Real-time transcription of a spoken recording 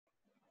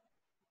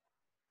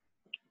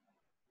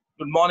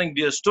Good morning,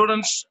 dear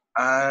students.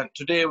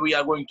 Today we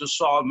are going to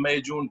solve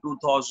May-June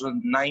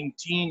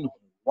 2019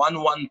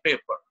 1-1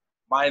 paper.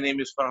 My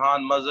name is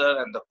Ferhan Mazher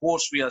and the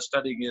course we are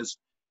studying is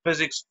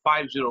Physics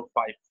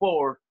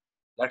 5054.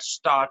 Let's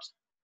start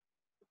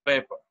the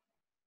paper.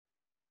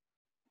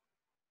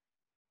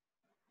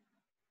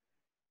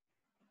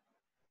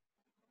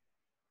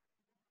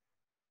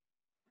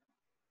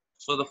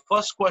 So the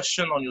first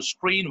question on your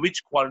screen,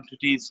 which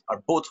quantities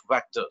are both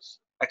vectors?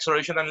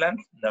 Acceleration and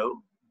length?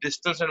 No.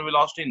 Distance and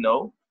velocity?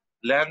 No.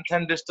 Length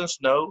and distance?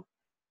 No.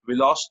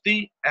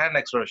 Velocity and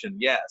acceleration?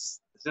 Yes.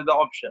 This is the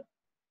option.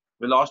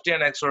 Velocity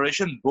and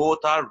acceleration both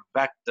are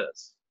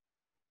vectors.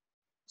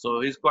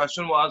 So his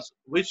question was,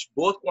 which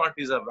both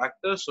quantities are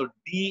vectors? So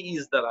D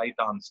is the right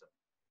answer.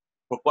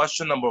 For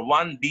question number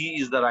 1, D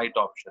is the right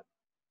option.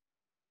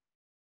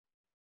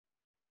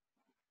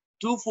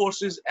 Two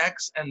forces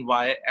X and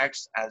Y,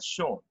 X as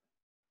shown.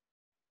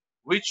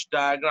 Which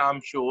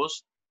diagram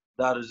shows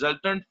the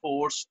resultant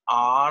force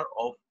R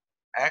of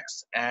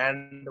X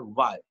and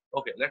Y?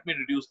 Okay, let me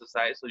reduce the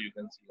size so you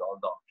can see all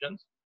the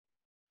options.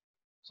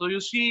 So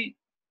you see,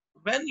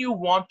 when you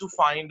want to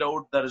find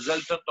out the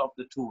resultant of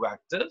the two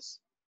vectors,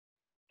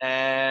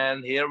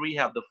 and here we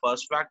have the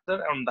first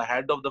vector, and the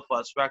head of the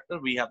first vector,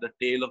 we have the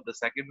tail of the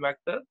second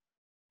vector.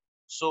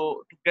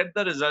 So to get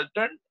the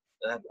resultant,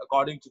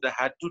 according to the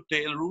head to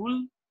tail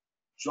rule,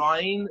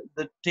 join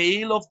the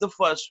tail of the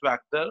first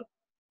vector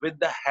with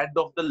the head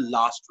of the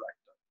last vector.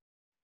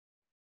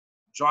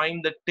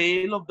 Join the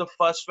tail of the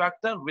first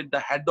vector with the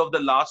head of the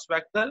last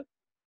vector,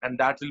 and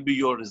that will be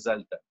your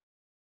resultant.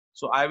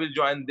 So I will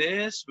join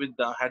this with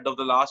the head of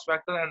the last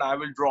vector, and I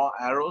will draw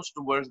arrows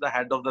towards the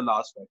head of the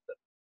last vector.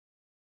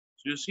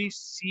 So you see,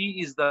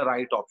 C is the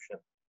right option.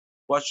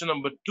 Question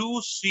number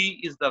 2, C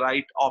is the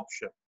right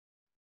option.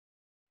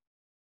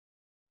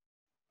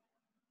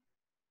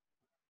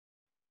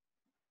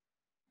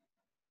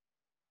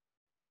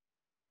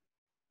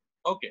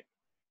 Okay.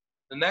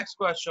 The next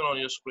question on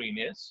your screen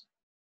is,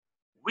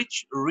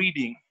 which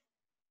reading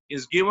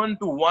is given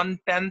to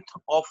 1/10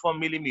 of a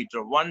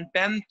millimeter?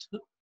 1/10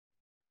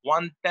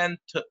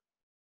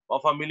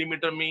 of a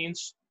millimeter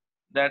means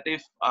that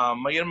if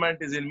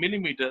measurement is in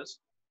millimeters,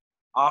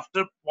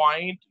 after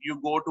point you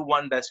go to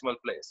 1 decimal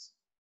place.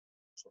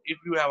 So if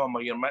you have a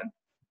measurement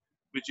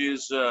which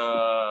is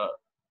up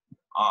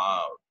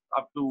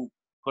to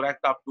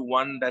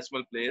 1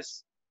 decimal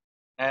place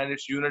and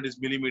its unit is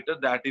millimeter,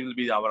 that will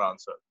be our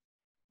answer.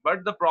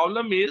 But the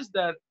problem is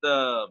that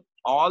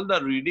all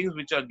the readings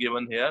which are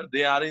given here,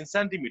 they are in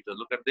centimeters.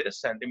 Look at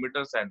this,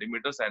 centimeter,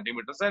 centimeter,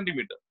 centimeter,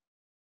 centimeter.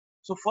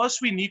 So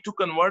first we need to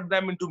convert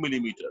them into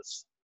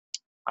millimeters.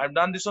 I've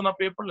done this on a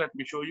paper, let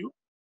me show you.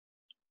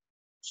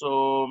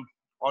 So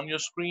on your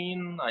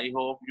screen, I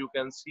hope you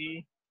can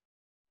see.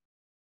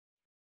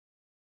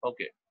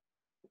 Okay.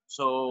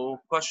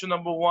 So question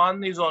number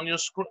 1 is on your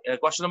screen.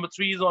 Question number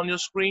 3 is on your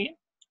screen.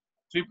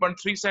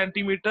 3.3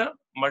 centimeter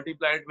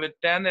multiplied with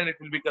 10 and it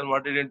will be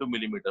converted into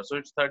millimeter. So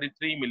it's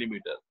 33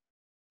 millimeter.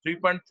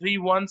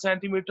 3.31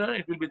 centimeter,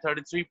 it will be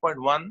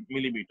 33.1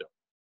 millimeter.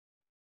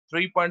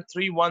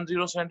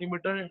 3.310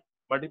 centimeter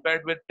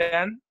multiplied with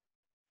 10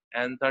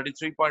 and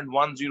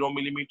 33.10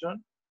 millimeter.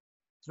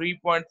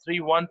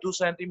 3.312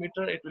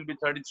 centimeter, it will be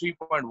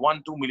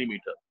 33.12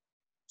 millimeter.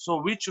 So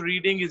which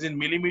reading is in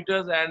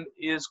millimeters and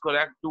is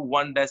correct to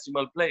 1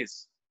 decimal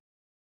place?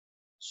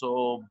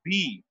 So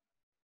B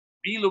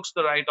looks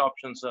the right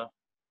option, sir.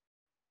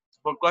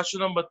 For question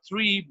number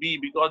 3, B,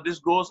 because this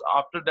goes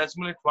after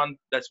decimal, it's 1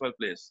 decimal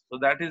place. So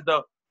that is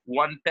the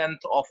 1/10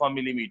 of a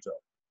millimeter.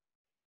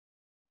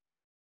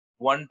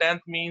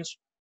 1/10 means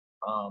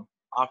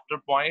after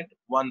point,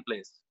 1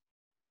 place.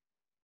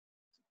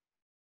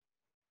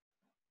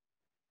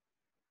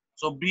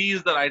 So B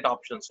is the right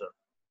option, sir.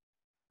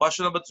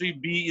 Question number 3,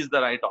 B is the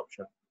right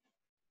option.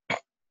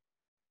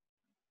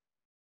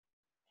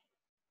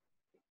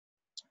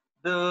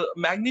 The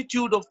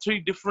magnitude of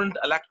 3 different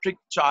electric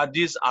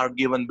charges are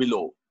given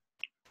below.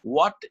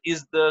 What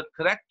is the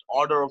correct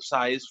order of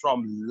size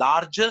from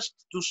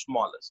largest to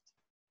smallest?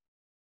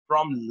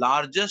 From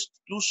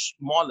largest to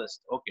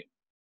smallest. Okay.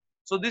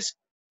 So this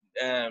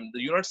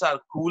the units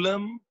are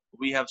coulomb.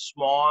 We have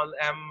small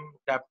m,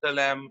 capital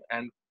M,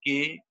 and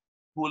K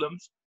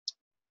coulombs.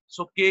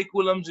 So K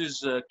coulombs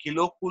is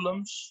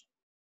kilocoulombs,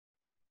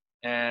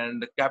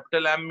 and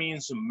capital M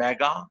means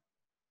mega,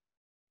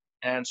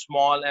 and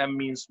small m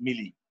means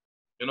milli.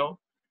 You know,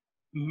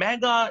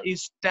 mega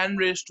is 10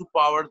 raised to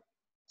power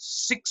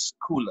 6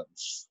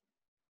 coulombs.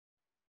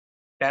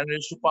 10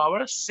 raised to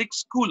power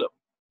 6 coulomb.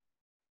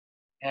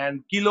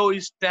 And kilo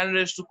is 10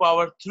 raised to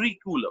power 3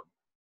 coulomb.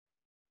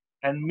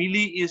 And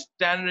milli is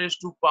 10 raised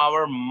to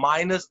power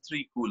minus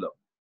 3 coulomb.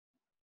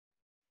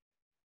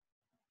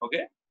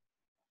 Okay?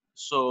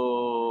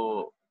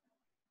 So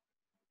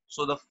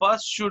the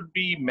first should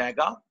be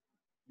mega,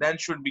 then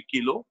should be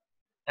kilo,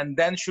 and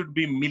then should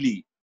be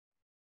milli.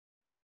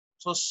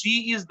 So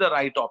C is the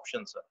right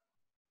option, sir.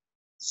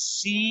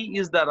 C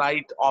is the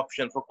right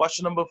option. For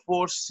question number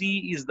 4,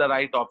 C is the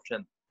right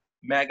option.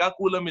 Mega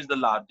coulomb is the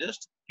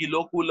largest,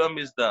 kilocoulomb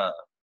is the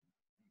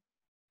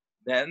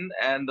Then,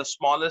 and the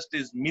smallest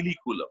is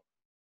millicoulomb.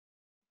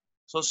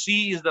 So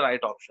C is the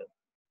right option.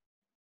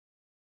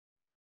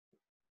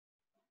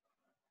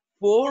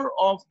 Four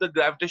of the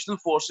gravitational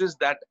forces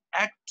that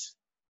act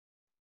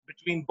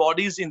between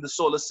bodies in the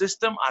solar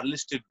system are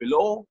listed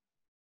below.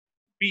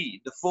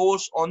 P, the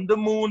force on the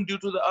moon due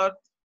to the earth.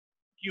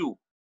 Q,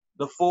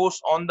 the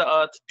force on the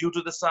earth due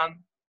to the sun.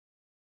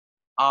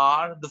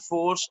 R, the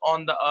force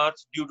on the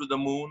earth due to the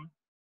moon.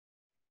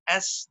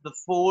 S, the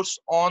force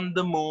on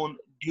the moon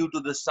due to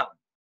the sun.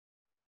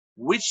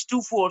 Which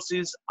two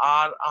forces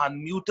are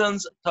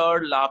Newton's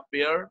third law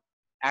pair,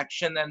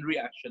 action and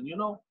reaction? You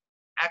know,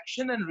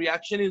 action and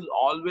reaction is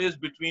always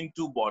between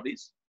two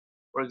bodies.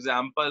 For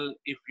example,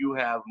 if you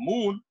have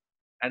moon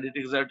and it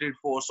exerted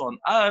force on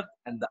earth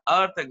and the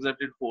earth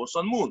exerted force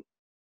on moon.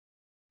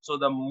 So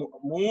the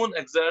moon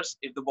exerts,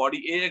 if the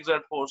body A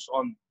exerts force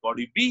on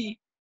body B,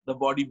 the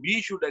body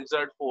B should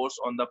exert force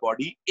on the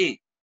body A.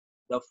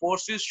 The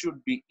forces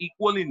should be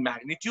equal in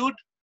magnitude,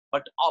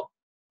 but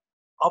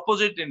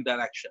opposite in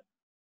direction.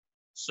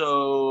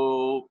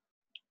 So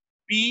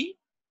P,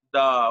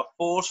 the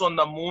force on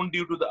the moon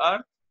due to the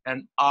earth,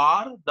 and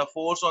R, the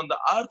force on the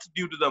earth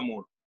due to the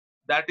moon.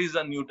 That is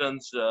a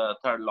Newton's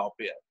third law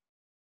pair.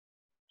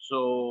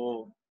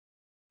 So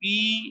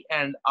P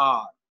and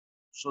R.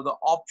 So the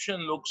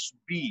option looks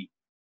B.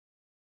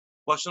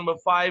 Question number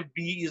 5,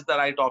 B is the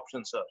right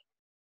option, sir.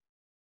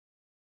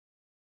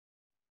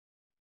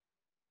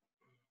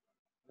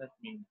 Let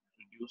me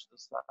reduce the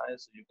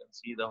size so you can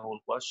see the whole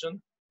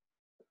question.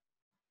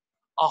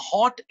 A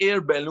hot air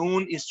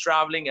balloon is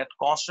traveling at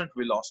constant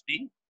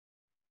velocity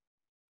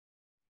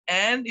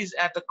and is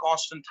at a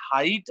constant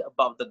height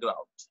above the ground.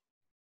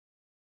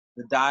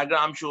 The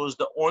diagram shows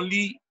the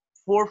only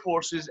four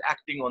forces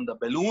acting on the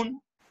balloon.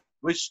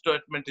 Which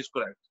statement is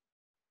correct?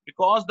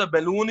 Because the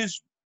balloon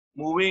is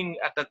moving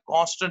at a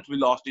constant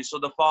velocity, so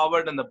the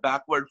forward and the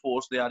backward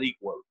force, they are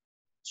equal.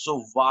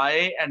 So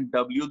Y and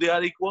W, they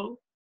are equal.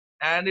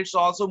 And it's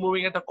also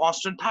moving at a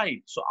constant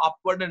height. So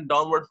upward and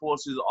downward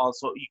force is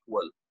also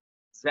equal.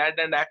 Z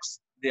and X,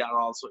 they are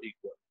also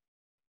equal.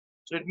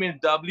 So it means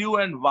W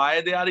and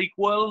Y, they are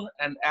equal,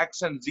 and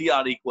X and Z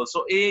are equal.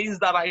 So A is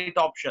the right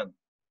option.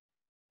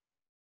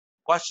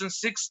 Question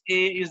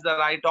 6A is the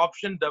right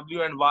option.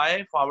 W and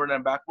Y, forward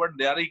and backward,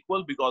 they are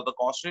equal because the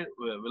constant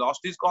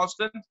velocity is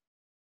constant.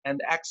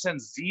 And X and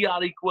Z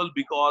are equal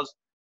because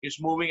it's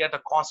moving at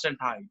a constant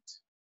height.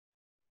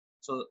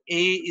 So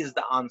A is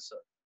the answer.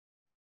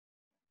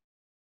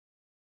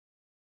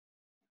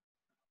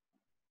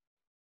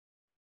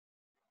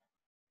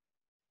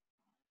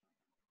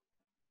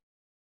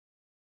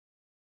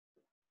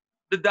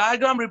 The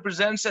diagram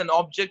represents an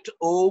object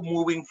O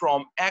moving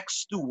from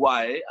X to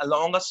Y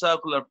along a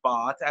circular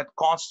path at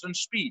constant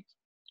speed.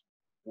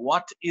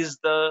 What is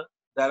the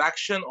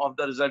direction of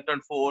the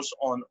resultant force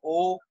on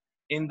O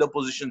in the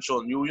position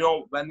shown? You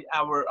know,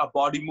 whenever a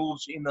body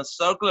moves in a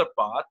circular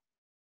path,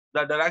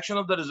 the direction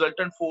of the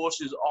resultant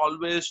force is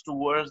always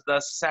towards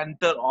the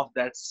center of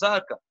that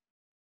circle.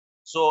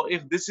 So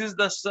if this is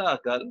the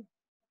circle,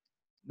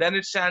 then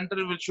its center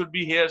should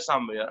be here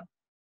somewhere.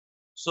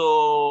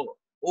 So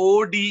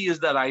OD is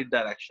the right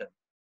direction.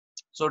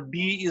 So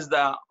D is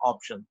the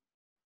option,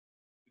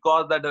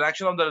 because the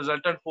direction of the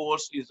resultant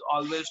force is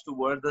always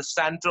towards the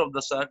center of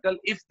the circle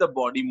if the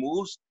body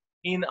moves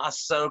in a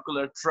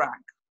circular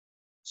track.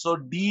 So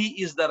D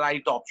is the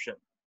right option.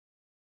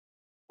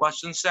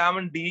 Question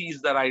 7, D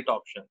is the right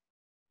option.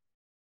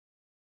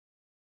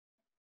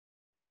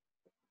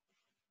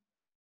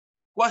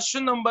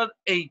 Question number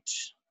 8.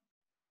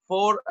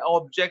 Four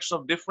objects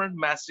of different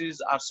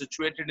masses are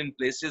situated in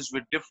places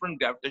with different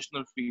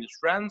gravitational field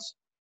strengths.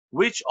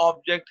 Which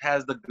object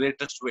has the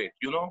greatest weight?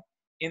 You know,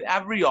 in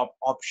every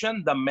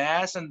option, the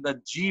mass and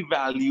the G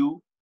value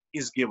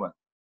is given.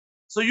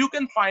 So you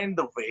can find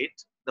the weight.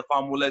 The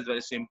formula is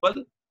very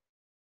simple.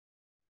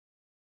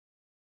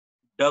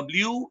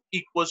 W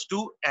equals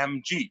to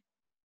mg.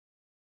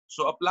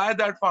 So apply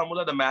that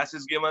formula. The mass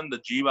is given, the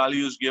G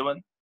value is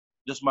given.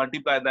 Just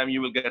multiply them,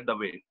 you will get the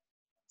weight.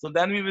 So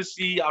then we will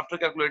see, after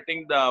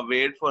calculating the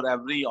weight for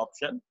every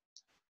option,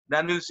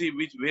 then we'll see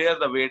where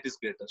the weight is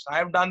greatest. I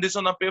have done this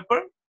on a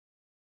paper.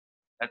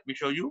 Let me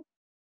show you.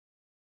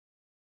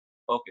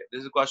 Okay,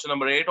 this is question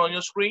number 8 on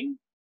your screen.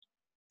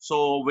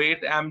 So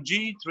weight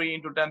mg, 3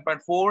 into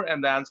 10.4,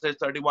 and the answer is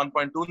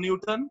 31.2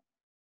 Newton.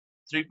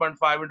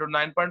 3.5 into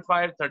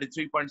 9.5,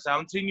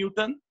 33.73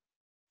 Newton.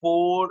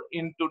 4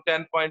 into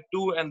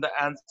 10.2, and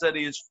the answer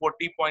is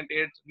 40.8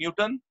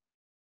 Newton.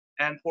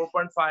 And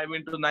 4.5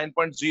 into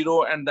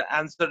 9.0, and the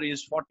answer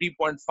is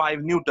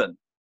 40.5 Newton.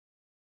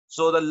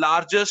 So the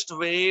largest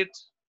weight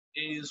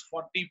is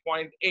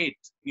 40.8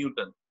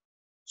 Newton.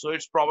 So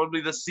it's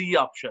probably the C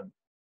option.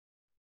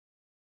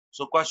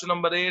 So question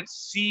number 8,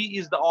 C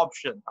is the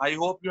option. I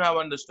hope you have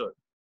understood.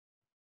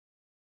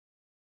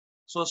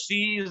 So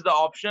C is the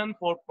option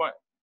for,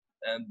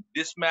 and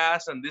this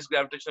mass and this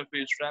gravitational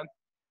field strength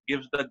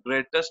gives the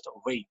greatest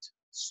weight.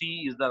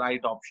 C is the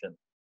right option.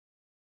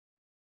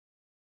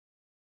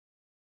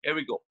 Here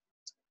we go.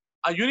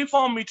 A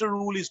uniform meter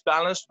rule is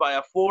balanced by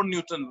a 4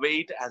 Newton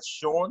weight as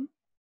shown.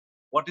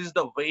 What is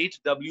the weight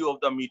W of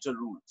the meter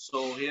rule?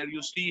 So here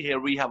you see, here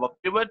we have a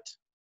pivot.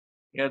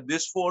 Here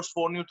this force,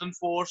 4 Newton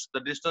force,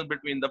 the distance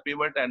between the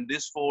pivot and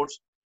this force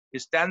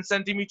is 10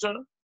 centimeter.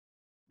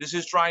 This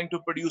is trying to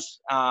produce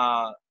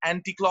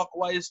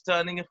anti-clockwise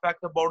turning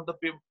effect about the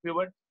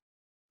pivot.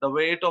 The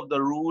weight of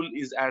the rule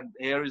is at,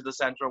 here is the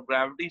center of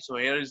gravity. So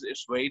here is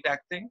its weight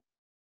acting.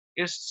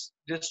 Its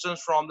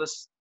distance from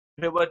this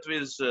pivot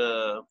is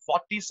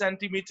 40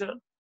 centimeter.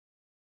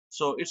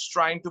 So it's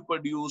trying to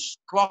produce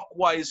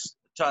clockwise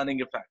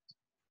turning effect.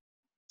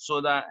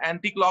 So the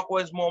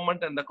anti-clockwise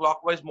moment and the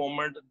clockwise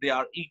moment, they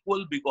are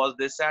equal because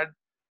they said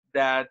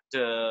that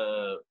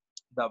the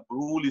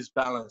rule is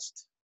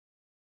balanced.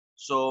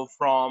 So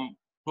from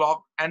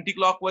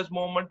anti-clockwise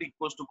moment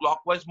equals to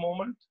clockwise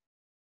moment.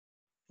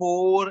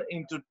 4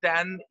 into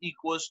 10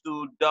 equals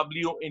to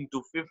W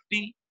into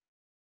 50.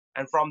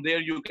 And from there,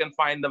 you can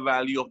find the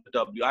value of the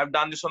W. I've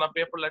done this on a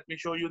paper. Let me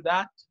show you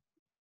that.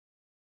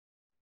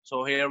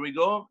 So here we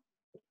go.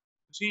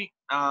 See,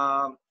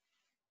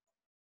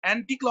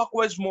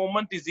 anti-clockwise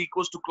moment is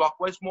equals to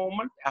clockwise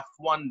moment.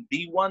 F1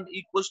 D1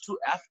 equals to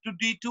F2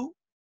 D2.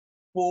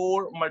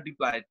 4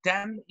 multiplied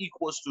 10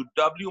 equals to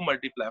W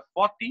multiplied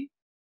 40.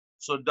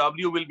 So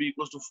W will be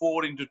equals to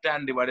 4 into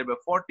 10 divided by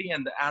 40,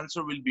 and the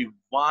answer will be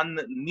 1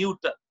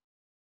 Newton.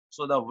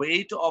 So the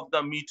weight of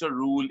the meter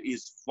rule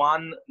is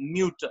 1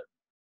 Newton.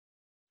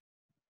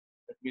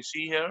 Let me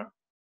see here.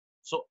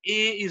 So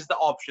A is the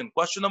option.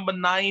 Question number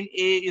 9,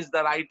 A is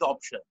the right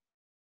option.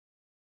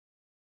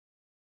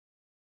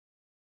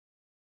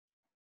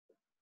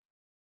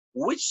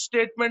 Which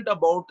statement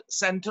about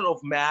center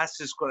of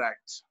mass is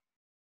correct?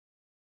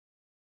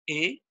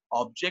 A,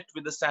 object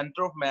with the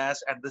center of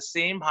mass at the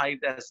same height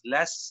as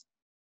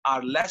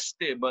are less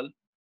stable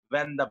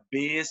when the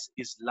base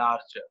is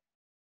larger.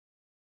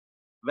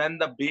 When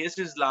the base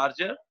is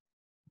larger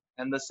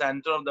and the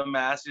center of the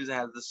mass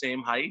has the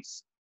same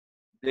heights,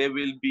 they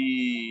will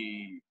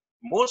be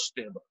more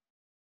stable.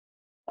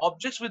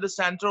 Objects with the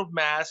center of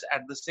mass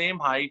at the same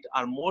height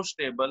are more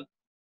stable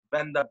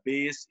when the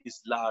base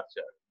is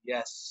larger.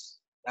 Yes,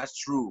 that's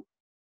true.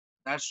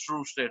 That's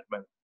true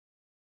statement.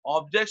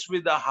 Objects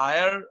with a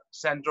higher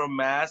center of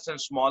mass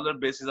and smaller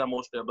bases are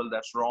more stable.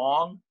 That's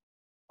wrong.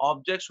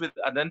 Objects with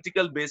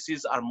identical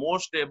bases are more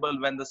stable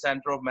when the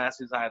center of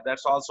mass is higher.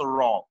 That's also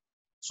wrong.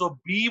 So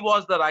B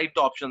was the right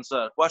option,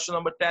 sir. Question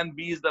number 10,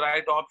 B is the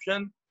right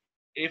option.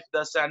 If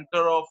the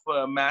center of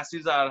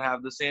masses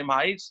have the same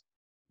heights,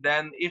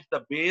 then if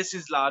the base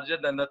is larger,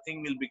 then the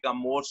thing will become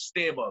more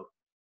stable.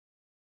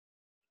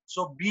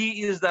 So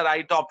B is the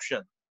right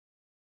option.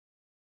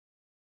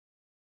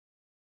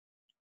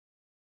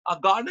 A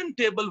garden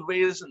table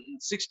weighs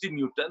 60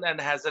 Newton and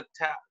has a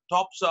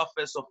top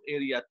surface of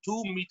area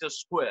 2 meters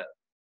square.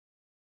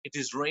 It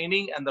is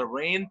raining and the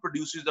rain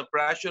produces a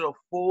pressure of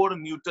 4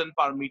 Newton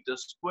per meter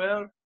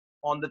square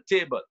on the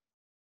table.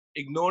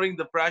 Ignoring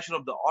the pressure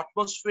of the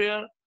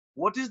atmosphere,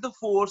 what is the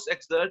force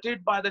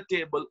exerted by the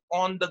table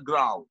on the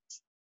ground?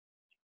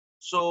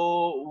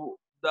 So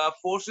the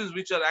forces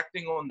which are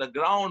acting on the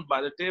ground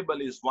by the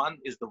table is, one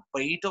is the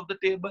weight of the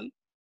table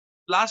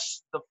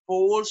plus the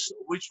force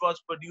which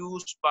was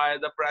produced by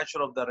the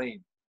pressure of the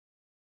rain.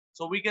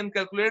 So we can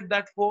calculate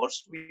that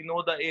force. We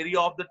know the area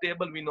of the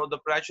table. We know the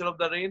pressure of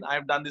the rain.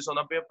 I've done this on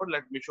a paper.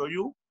 Let me show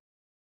you.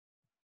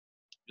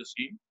 You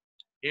see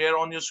here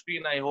on your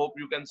screen. I hope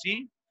you can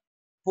see.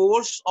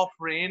 Force of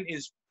rain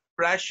is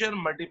pressure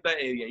multiply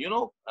area. You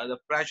know, the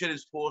pressure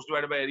is force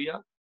divided by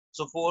area.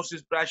 So force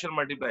is pressure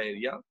multiply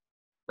area.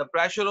 The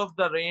pressure of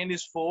the rain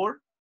is 4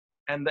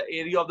 and the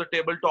area of the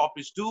tabletop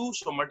is 2.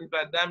 So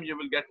multiply them, you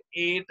will get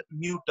 8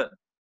 Newton.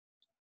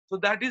 So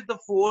that is the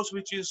force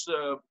which is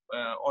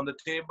on the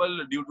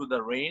table due to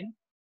the rain.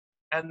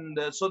 And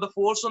so the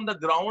force on the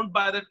ground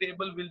by the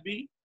table will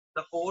be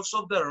the force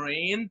of the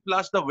rain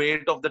plus the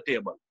weight of the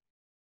table.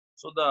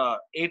 So the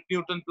 8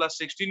 Newton plus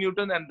 60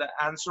 Newton, and the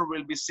answer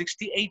will be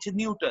 68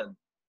 Newton.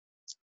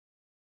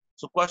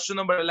 So question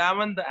number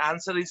 11, the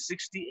answer is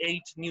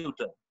 68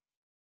 Newton.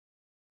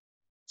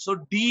 So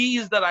D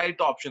is the right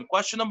option.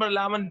 Question number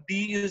 11,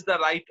 D is the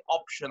right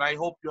option. I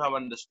hope you have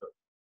understood.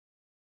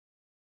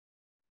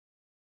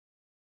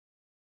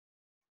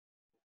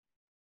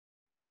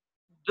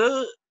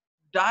 The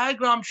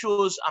diagram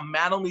shows a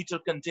manometer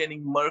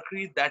containing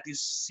mercury that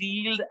is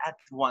sealed at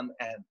one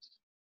end.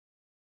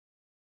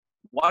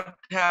 What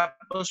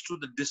happens to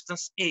the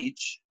distance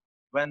h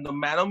when the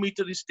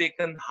manometer is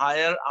taken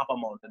higher up a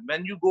mountain?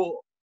 When you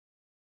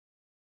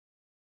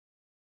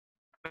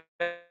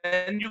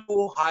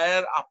go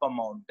higher up a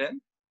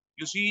mountain,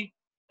 you see,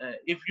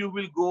 if you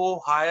will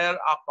go higher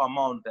up a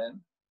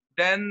mountain,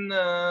 then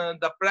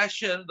the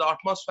pressure, the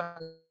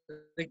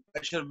atmospheric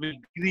pressure will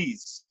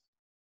decrease.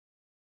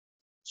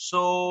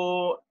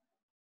 So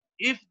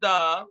if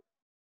the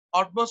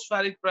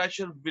atmospheric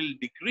pressure will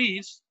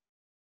decrease,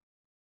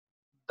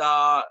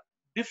 the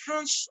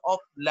difference of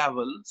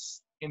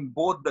levels in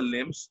both the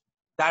limbs,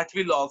 that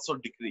will also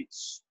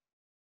decrease.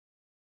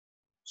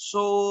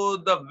 So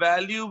the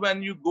value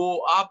when you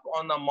go up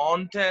on a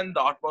mountain,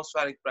 the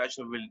atmospheric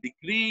pressure will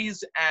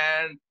decrease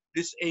and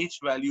this H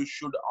value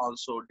should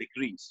also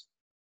decrease.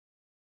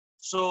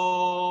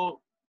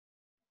 So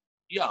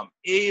yeah,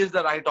 A is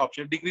the right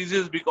option.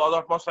 Decreases because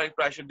atmospheric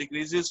pressure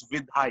decreases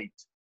with height.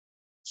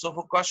 So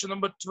for question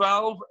number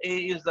 12, A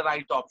is the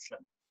right option.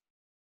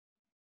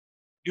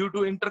 Due to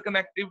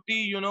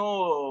interconnectivity,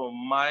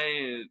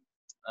 my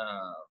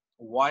uh,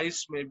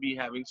 voice may be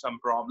having some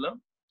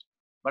problem,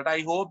 but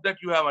I hope that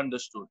you have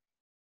understood.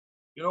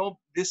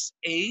 This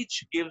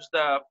H gives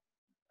uh,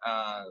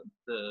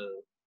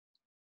 the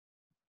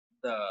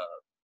the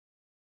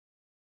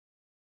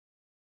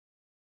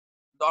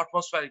the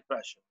atmospheric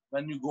pressure.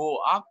 When you go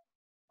up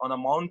on a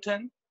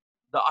mountain,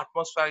 the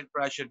atmospheric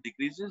pressure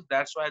decreases.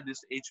 That's why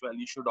this H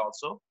value should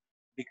also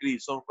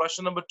decrease. So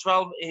question number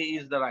 12, A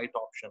is the right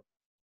option.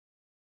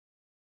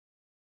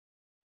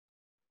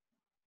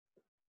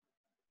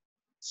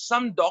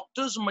 Some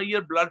doctors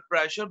measure blood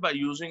pressure by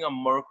using a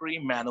mercury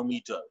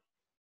manometer.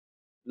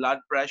 Blood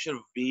pressure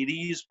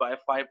varies by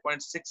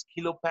 5.6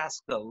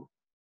 kilopascal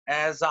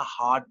as a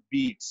heart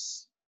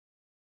beats.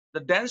 The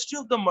density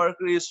of the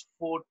mercury is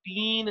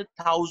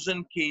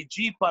 14,000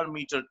 kg per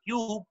meter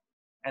cube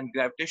and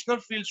gravitational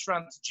field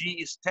strength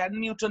G is 10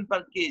 Newton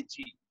per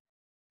kg.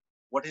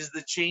 What is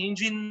the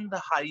change in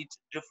the height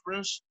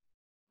difference?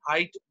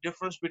 Height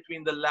difference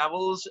between the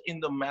levels in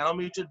the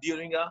manometer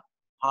during a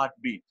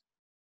heartbeat.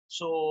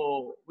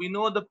 So we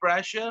know the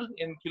pressure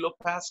in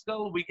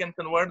kilopascal. We can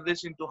convert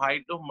this into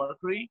height of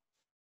mercury.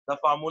 The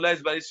formula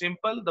is very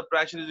simple. The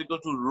pressure is equal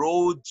to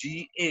rho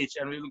GH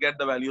and we will get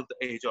the value of the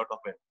H out of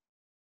it.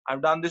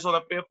 I've done this on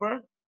a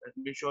paper. Let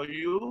me show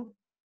you.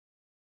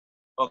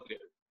 Okay.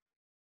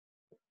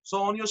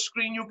 So on your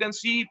screen, you can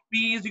see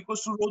P is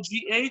equals to rho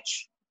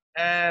GH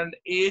and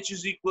H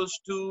is equals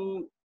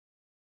to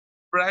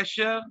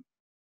pressure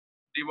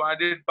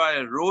divided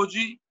by rho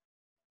G.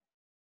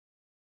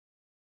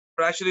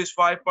 Pressure is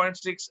 5.6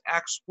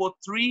 expo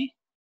 3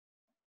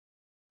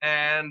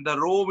 and the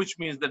rho, which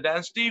means the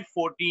density,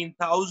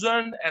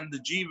 14,000 and the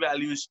G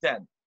value is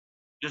 10.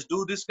 Just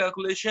do this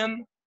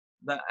calculation.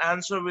 The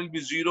answer will be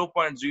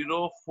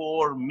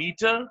 0.04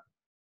 meter.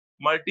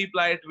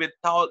 Multiply it with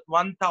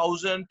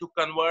 1,000 to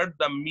convert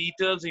the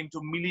meters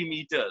into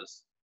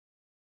millimeters.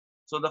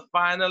 So the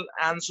final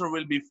answer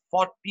will be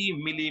 40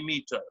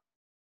 millimeter.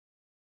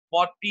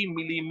 40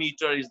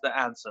 millimeter is the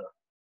answer.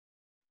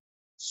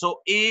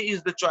 So A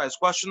is the choice.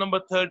 Question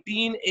number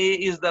 13, A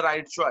is the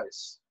right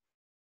choice.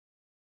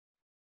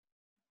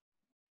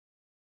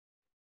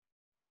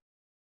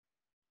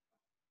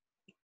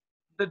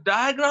 The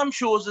diagram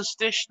shows a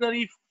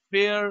stationary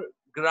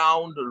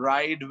fairground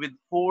ride with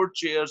 4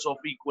 chairs of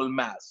equal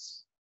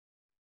mass.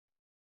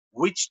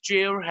 Which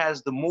chair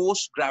has the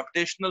most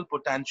gravitational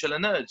potential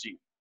energy?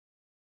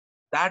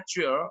 That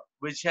chair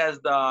which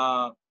has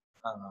the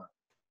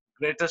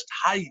greatest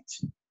height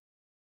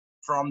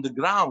from the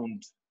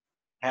ground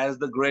has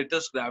the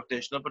greatest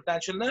gravitational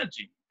potential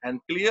energy.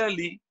 And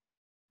clearly,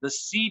 the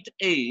seat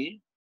A,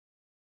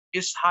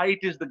 its height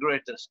is the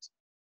greatest.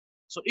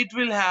 So it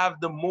will have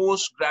the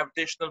most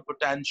gravitational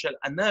potential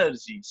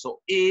energy.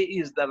 So A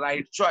is the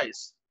right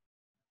choice.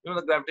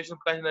 The gravitational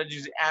potential energy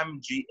is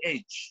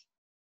mgh.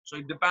 So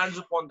it depends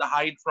upon the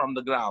height from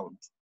the ground.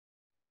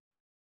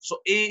 So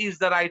A is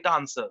the right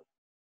answer.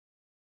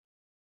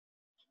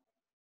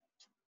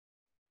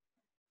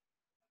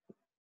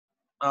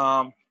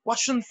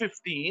 Question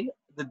 15.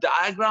 The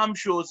diagram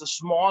shows a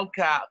small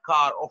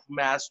car of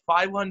mass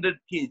 500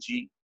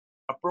 kg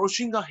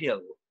approaching a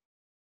hill.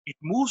 It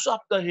moves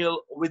up the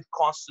hill with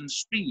constant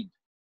speed.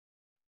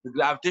 The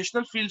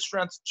gravitational field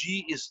strength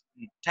G is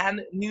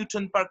 10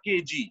 Newton per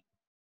kg.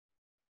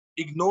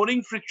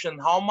 Ignoring friction,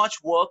 how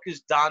much work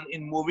is done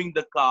in moving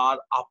the car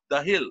up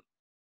the hill?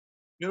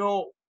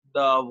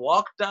 The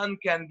work done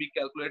can be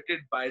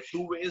calculated by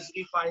 2 ways.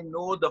 If I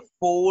know the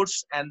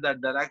force and the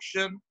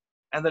direction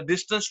and the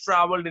distance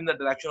traveled in the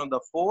direction of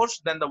the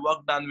force, then the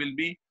work done will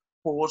be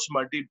force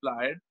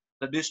multiplied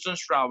the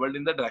distance traveled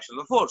in the direction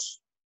of the force.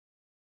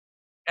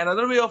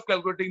 Another way of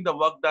calculating the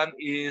work done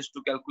is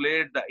to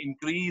calculate the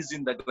increase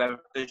in the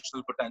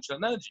gravitational potential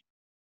energy.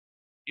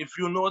 If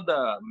you know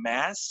the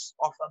mass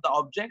of the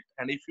object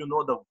and if you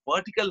know the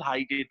vertical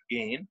height it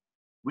gained,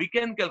 we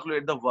can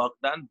calculate the work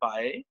done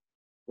by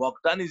work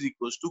done is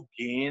equals to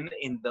gain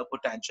in the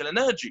potential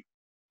energy.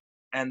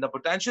 And the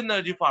potential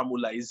energy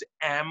formula is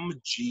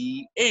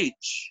mgh.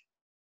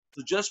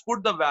 So just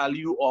put the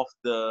value of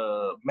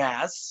the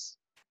mass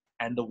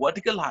and the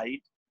vertical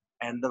height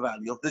and the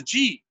value of the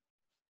G.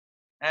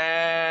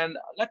 And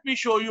let me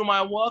show you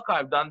my work.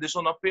 I've done this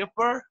on a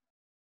paper.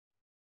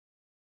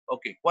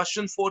 Okay,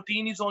 question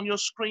 14 is on your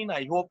screen.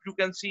 I hope you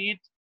can see it.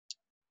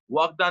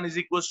 Work done is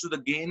equals to the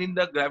gain in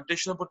the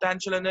gravitational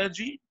potential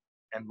energy.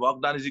 And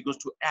work done is equals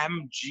to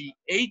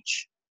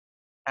mgh.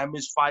 M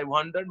is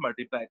 500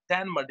 multiplied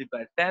 10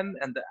 multiplied 10.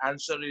 And the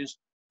answer is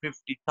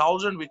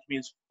 50,000, which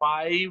means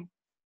 5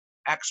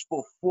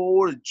 expo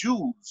 4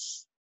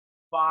 joules.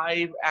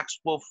 5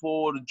 expo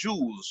 4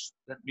 joules.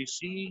 Let me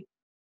see.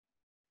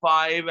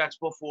 5x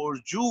power 4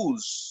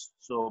 joules.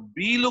 So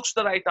B looks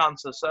the right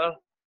answer, sir.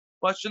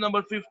 Question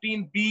number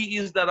 15, B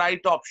is the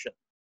right option.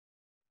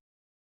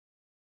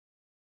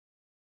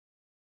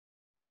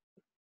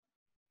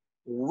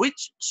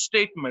 Which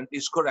statement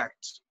is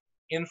correct?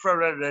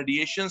 Infrared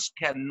radiations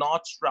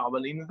cannot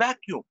travel in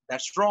vacuum.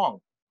 That's wrong.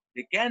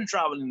 They can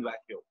travel in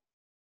vacuum.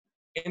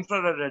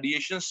 Infrared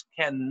radiations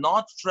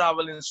cannot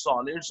travel in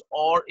solids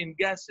or in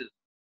gases.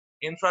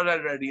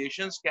 Infrared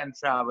radiations can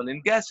travel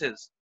in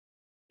gases.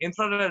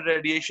 Infrared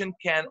radiation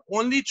can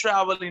only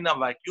travel in a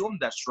vacuum.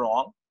 That's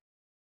wrong.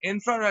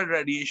 Infrared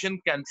radiation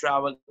can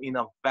travel in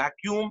a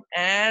vacuum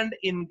and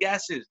in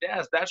gases.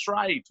 Yes, that's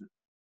right.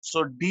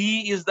 So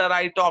D is the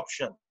right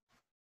option.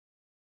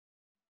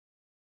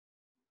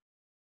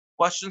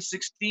 Question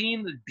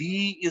 16,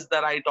 D is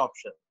the right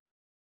option.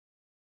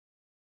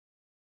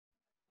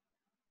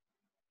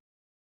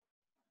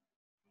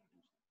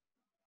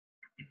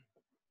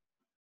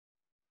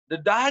 The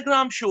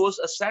diagram shows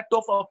a set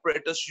of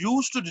operators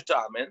used to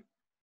determine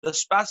the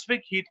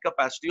specific heat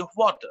capacity of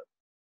water.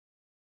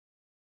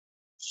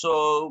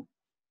 So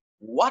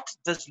what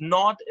does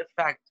not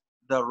affect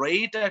the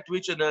rate at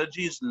which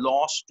energy is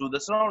lost to the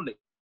surrounding?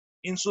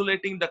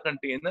 Insulating the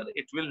container,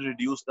 it will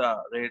reduce the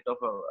rate of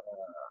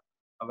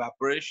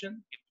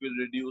evaporation. It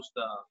will reduce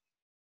the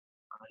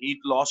heat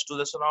loss to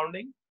the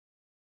surrounding.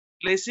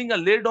 Placing a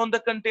lid on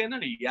the container,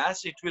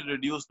 yes, it will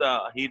reduce the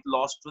heat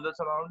loss to the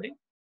surrounding.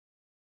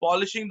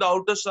 Polishing the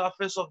outer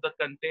surface of the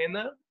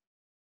container,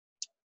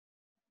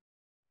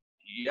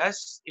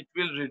 yes, it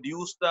will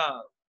reduce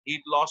the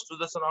heat loss to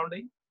the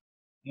surrounding.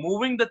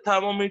 Moving the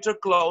thermometer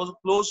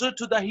closer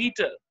to the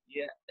heater,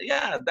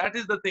 yeah, that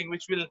is the thing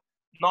which will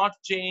not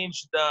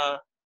change the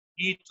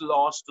heat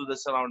loss to the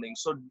surrounding.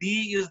 So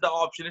D is the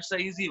option. It's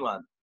an easy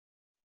one.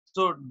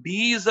 So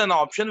D is an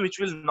option which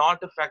will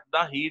not affect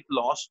the heat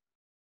loss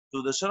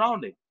to the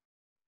surrounding.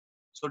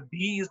 So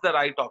D is the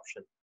right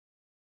option.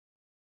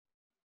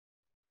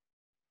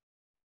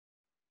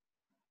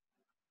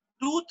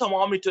 Two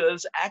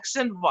thermometers X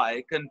and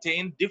Y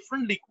contain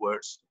different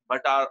liquids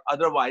but are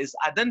otherwise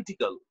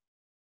identical.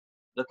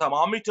 The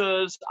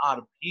thermometers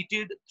are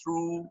heated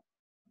through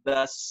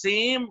the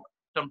same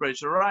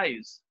temperature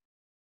rise.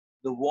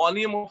 The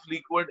volume of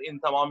liquid in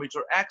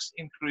thermometer X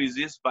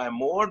increases by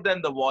more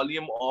than the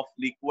volume of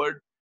liquid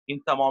in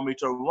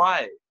thermometer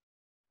Y.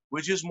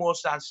 Which is more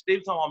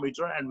sensitive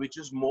thermometer and which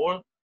is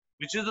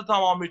the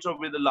thermometer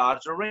with a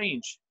larger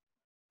range?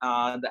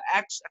 The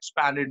X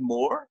expanded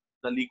more,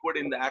 the liquid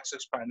in the X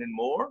expanded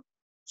more,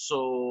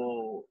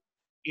 so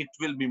it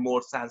will be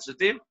more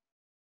sensitive,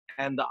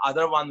 and the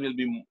other one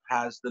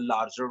has the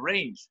larger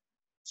range.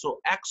 So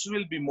X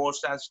will be more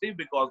sensitive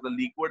because the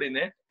liquid in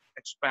it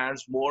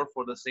expands more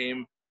for the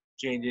same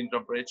change in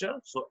temperature.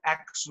 So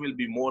X will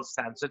be more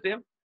sensitive,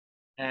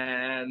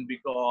 and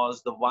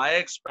because the Y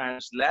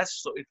expands less,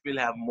 so it will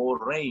have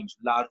more range,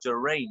 larger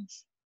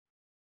range.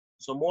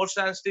 So more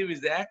sensitive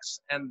is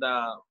X and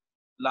the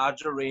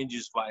larger range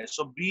is Y.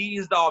 So B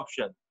is the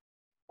option.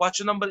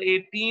 Question number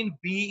 18,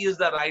 B is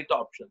the right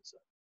option, sir.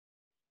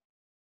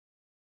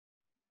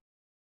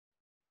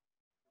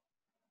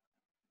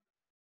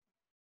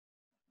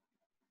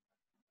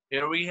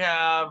 Here we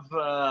have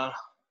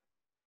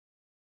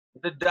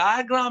the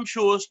diagram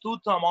shows two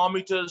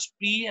thermometers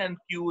P and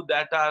Q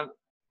that are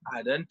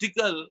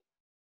identical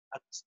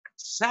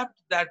except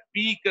that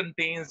P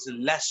contains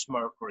less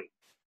mercury.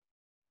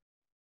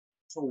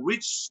 So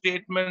which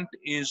statement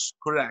is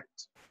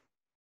correct?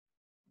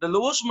 The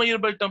lowest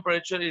measurable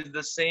temperature is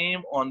the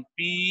same on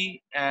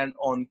P and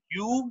on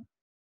Q.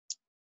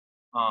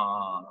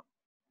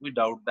 We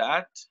doubt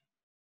that.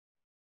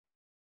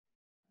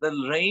 The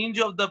range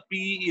of the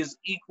P is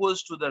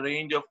equals to the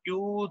range of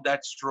Q.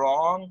 That's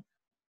wrong.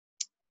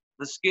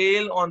 The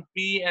scale on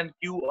P and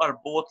Q are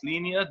both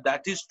linear.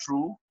 That is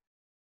true.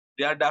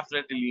 They are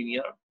definitely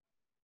linear.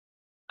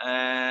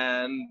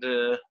 And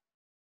the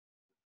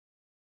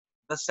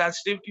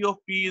sensitivity of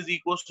P is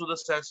equals to the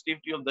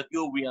sensitivity of the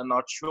Q. We are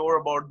not sure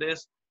about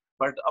this,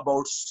 but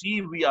about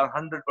C we are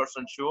 100%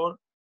 sure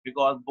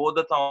because both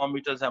the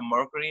thermometers have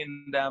mercury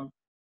in them.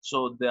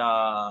 So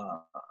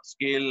the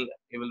scale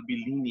it will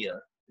be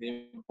linear.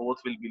 They both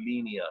will be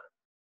linear.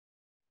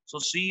 So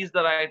C is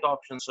the right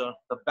option, sir.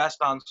 The best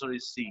answer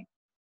is C.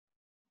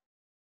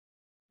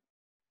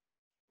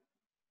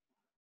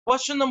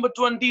 Question number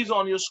 20 is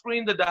on your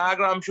screen. The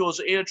diagram shows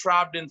air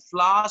trapped in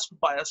flask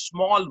by a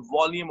small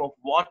volume of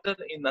water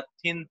in a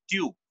thin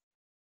tube.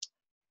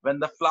 When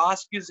the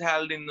flask is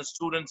held in the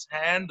student's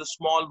hand, the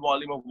small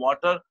volume of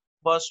water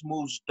first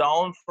moves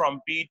down from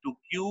P to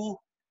Q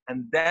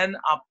and then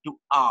up to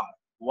R.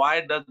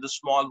 Why does the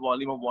small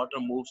volume of water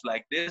moves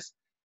like this?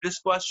 This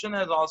question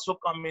has also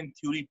come in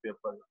theory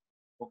paper.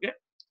 Okay.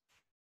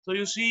 So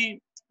you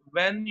see,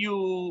 when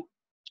you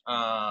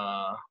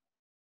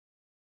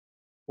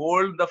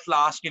hold the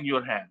flask in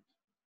your hand,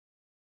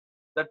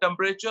 the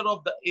temperature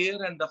of the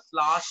air and the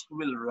flask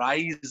will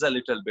rise a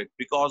little bit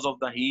because of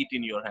the heat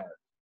in your hand.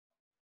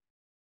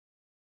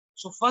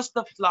 So first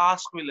the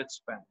flask will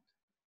expand.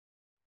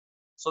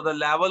 So the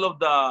level of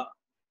the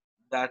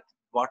that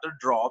water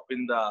drop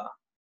in the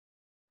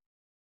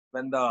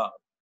when the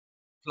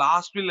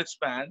flask will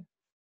expand,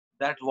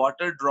 that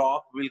water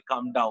drop will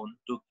come down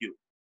to Q.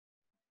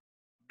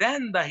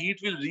 Then the heat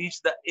will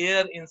reach the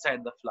air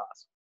inside the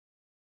flask,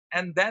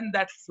 and then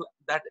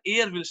that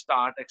air will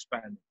start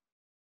expanding.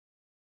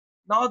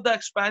 Now the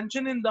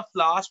expansion in the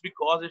flask,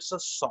 because it's a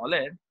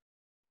solid,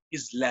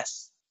 is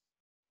less.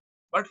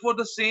 But for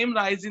the same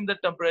rise in the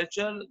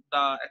temperature,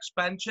 the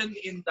expansion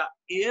in the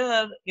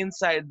air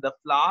inside the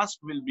flask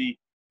will be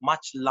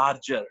much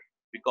larger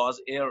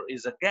because air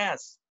is a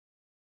gas.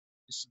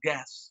 It's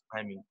gas,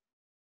 I mean.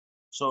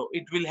 So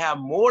it will have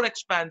more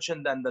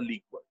expansion than the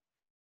liquid.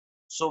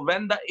 So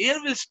when the air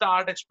will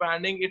start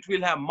expanding, it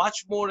will have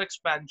much more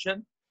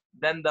expansion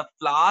than the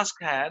flask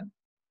had.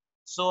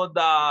 So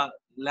the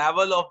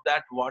level of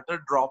that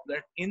water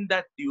droplet in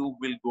that tube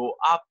will go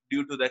up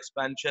due to the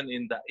expansion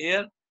in the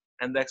air,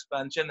 and the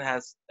expansion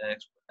has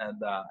and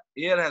the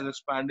air has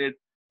expanded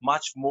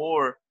much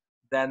more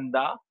than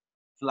the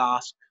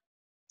flask.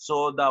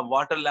 So the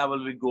water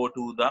level will go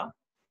to the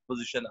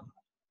position.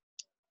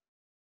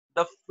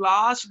 The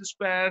flask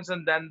expands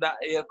and then the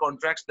air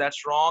contracts.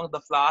 That's wrong.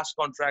 The flask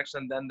contracts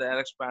and then the air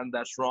expands.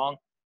 That's wrong.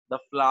 The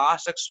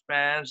flask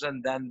expands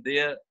and then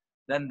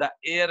the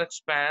air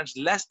expands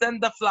less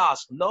than the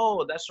flask.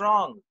 No, that's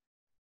wrong.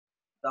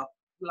 The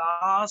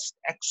flask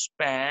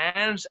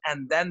expands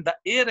and then the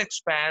air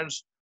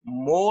expands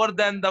more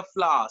than the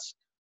flask.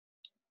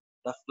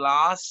 The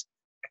flask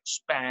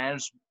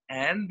expands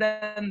and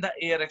then the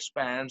air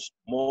expands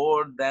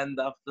more than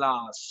the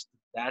flask.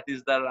 That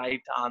is the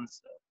right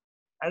answer.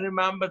 And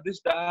remember, this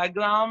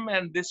diagram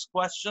and this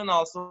question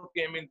also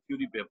came in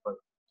theory paper.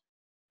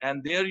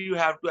 And there you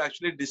have to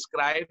actually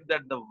describe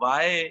that the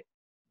why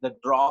the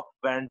drop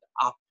went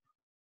up.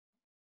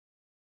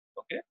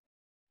 Okay.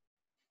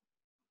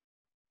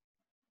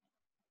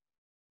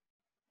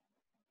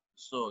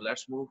 So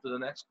let's move to the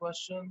next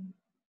question.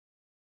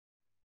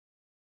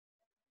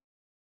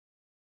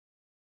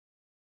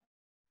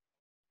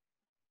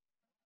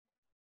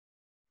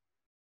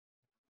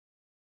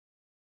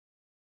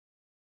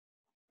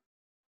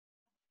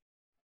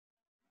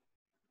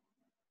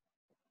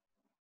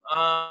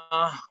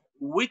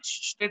 Which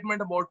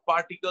statement about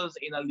particles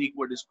in a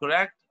liquid is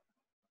correct?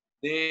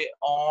 They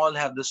all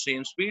have the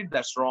same speed.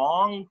 That's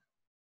wrong.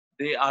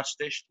 They are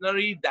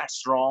stationary.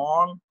 That's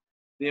wrong.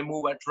 They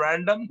move at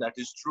random. That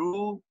is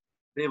true.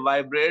 They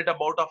vibrate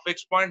about a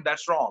fixed point.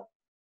 That's wrong.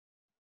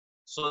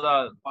 So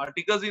the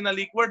particles in a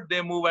liquid,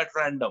 they move at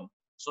random.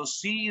 So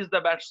C is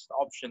the best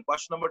option.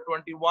 Question number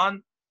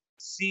 21,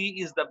 C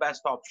is the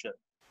best option.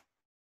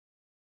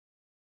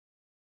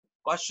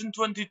 Question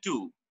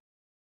 22,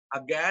 a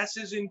gas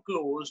is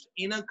enclosed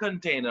in a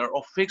container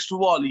of fixed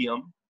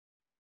volume.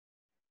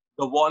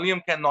 The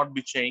volume cannot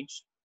be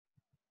changed.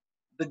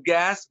 The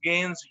gas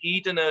gains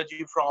heat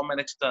energy from an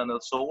external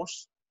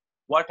source.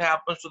 What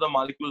happens to the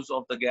molecules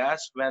of the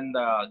gas when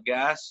the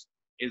gas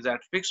is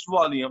at fixed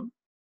volume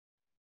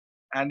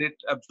and it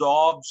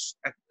absorbs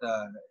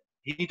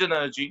heat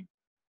energy?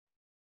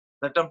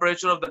 The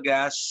temperature of the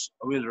gas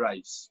will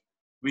rise,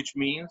 which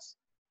means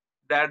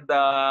that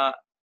the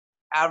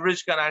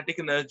average kinetic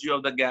energy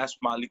of the gas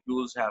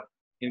molecules have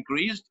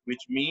increased,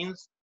 which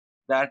means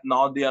that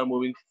now they are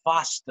moving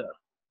faster.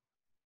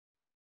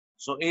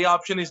 So A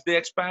option is they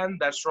expand.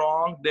 That's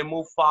wrong. They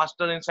move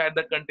faster inside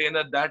the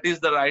container. That is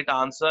the right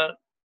answer.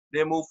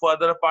 They move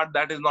further apart.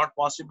 That is not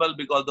possible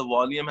because the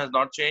volume has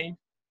not changed.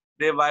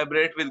 They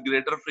vibrate with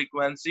greater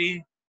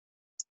frequency.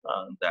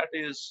 That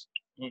is,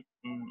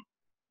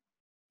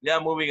 they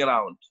are moving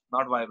around,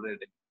 not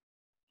vibrating.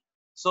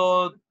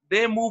 So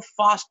they move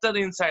faster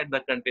inside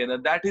the container.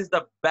 That is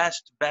the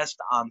best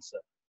answer.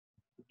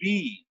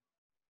 B.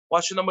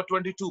 Question number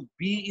 22.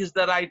 B is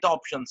the right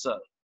option, sir.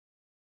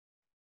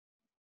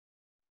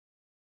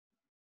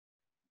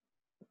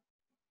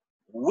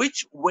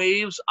 Which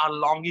waves are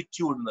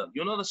longitudinal?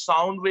 You know the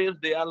sound waves,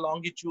 they are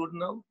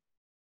longitudinal.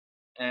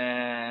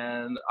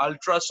 And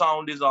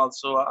ultrasound is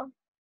also a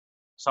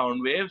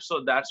sound wave.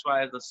 So that's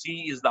why the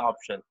C is the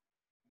option.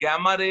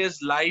 Gamma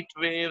rays, light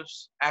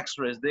waves,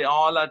 X-rays, they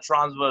all are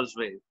transverse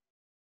waves.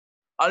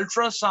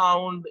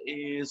 Ultrasound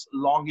is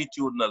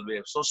longitudinal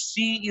wave. So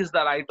C is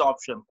the right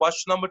option.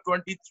 Question number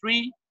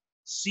 23,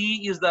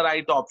 C is the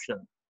right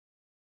option.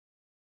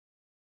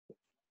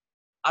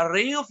 A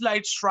ray of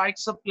light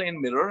strikes a plane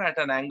mirror at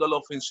an angle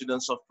of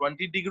incidence of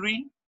 20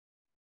 degree.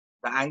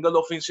 The angle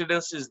of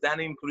incidence is then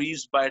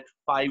increased by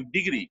 5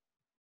 degree.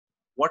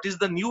 What is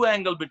the new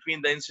angle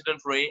between the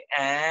incident ray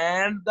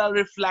and the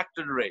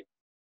reflected ray?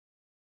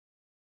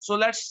 So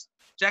let's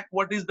check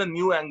what is the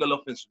new angle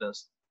of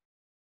incidence.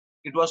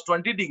 It was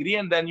 20 degree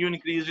and then you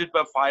increase it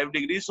by 5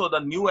 degrees. So the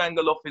new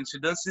angle of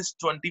incidence is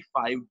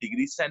 25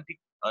 degrees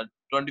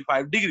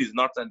 25 degrees,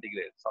 not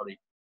centigrade, sorry.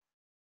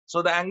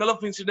 So the angle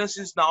of incidence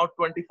is now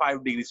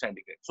 25 degrees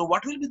centigrade. So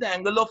what will be the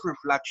angle of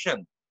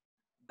reflection?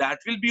 That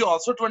will be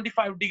also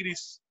 25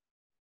 degrees.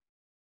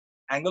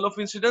 Angle of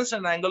incidence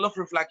and angle of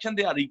reflection,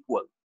 they are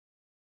equal.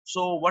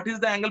 So what is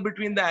the angle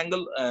between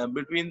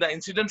the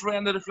incident ray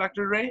and the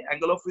reflected ray?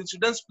 Angle of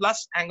incidence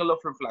plus angle of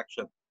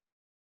reflection.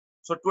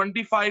 So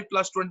 25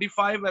 plus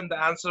 25, and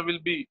the answer will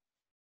be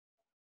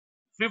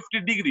 50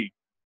 degree.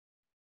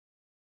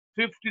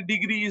 50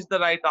 degree is the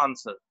right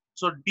answer.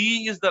 So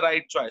D is the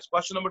right choice.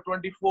 Question number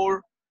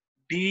 24,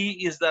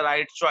 D is the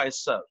right choice,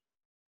 sir.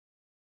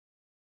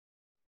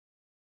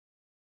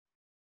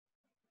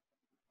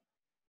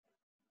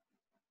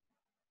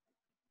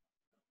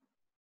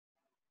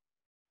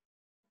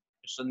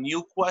 It's a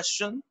new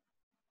question.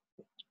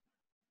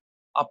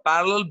 A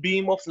parallel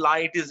beam of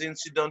light is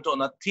incident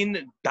on a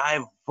thin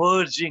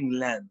diverging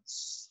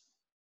lens.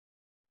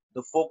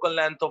 The focal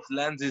length of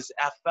lens is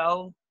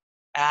FL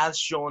as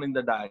shown in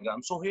the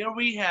diagram. So here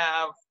we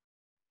have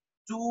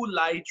two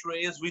light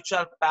rays which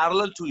are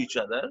parallel to each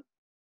other,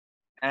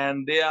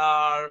 and they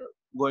are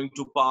going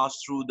to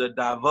pass through the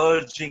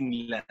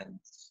diverging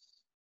lens.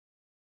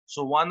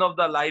 So one of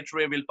the light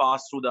ray will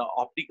pass through the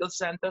optical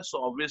center.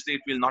 So obviously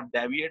it will not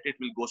deviate, it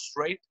will go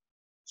straight.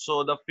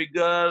 So the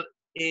figure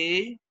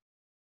A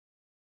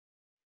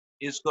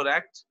is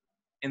correct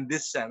in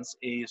this sense,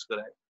 A is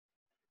correct.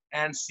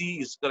 And C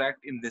is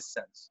correct in this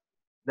sense,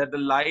 that the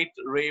light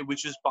ray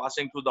which is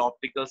passing through the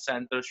optical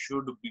center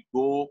should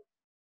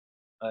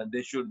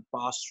they should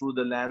pass through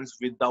the lens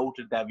without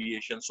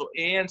deviation. So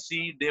A and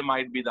C, they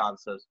might be the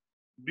answers.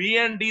 B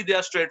and D, they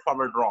are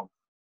straightforward wrong,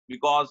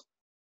 because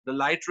the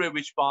light ray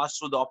which passed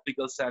through the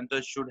optical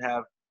center should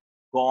have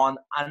gone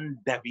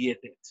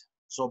undeviated.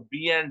 So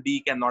B and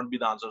D cannot be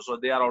the answer. So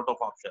they are out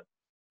of option.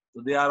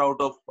 So they are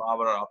out of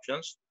our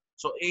options.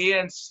 So A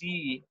and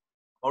C,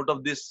 out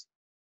of this,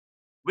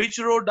 which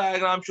row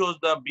diagram shows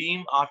the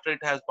beam after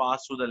it has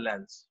passed through the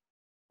lens?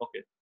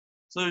 Okay.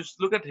 So just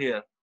look at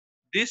here.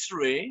 This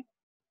ray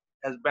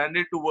has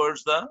bended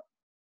towards the,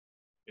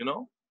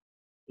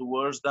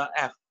 towards the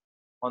F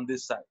on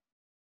this side.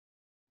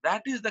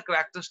 That is the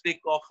characteristic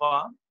of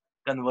a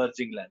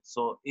converging lens.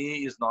 So A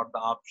is not the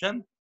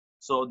option.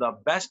 So the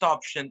best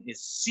option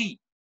is C.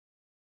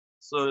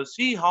 So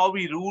see how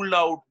we ruled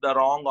out the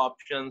wrong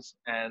options,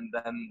 and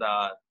then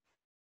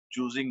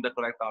choosing the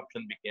correct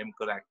option became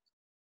correct.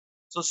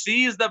 So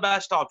C is the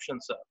best option,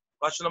 sir.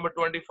 Question number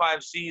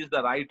 25, C is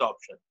the right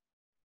option.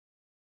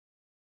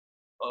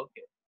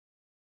 Okay.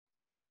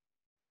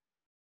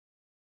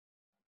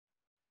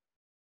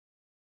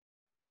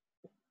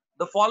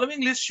 The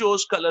following list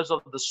shows colors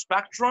of the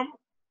spectrum,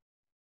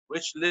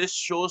 which list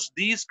shows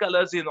these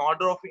colors in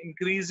order of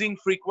increasing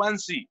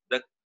frequency.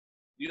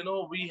 We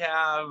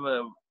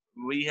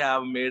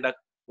have made a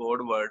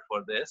code word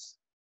for this,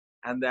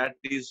 and that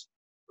is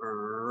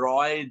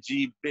Roy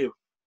G Biv.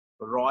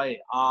 Roy,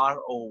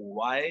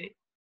 ROY,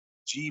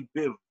 G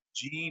Biv,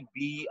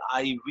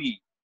 GBIV.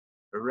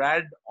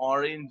 Red,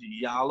 orange,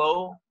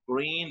 yellow,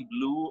 green,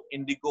 blue,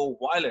 indigo,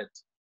 violet.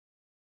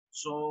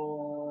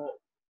 So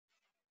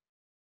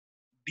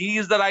D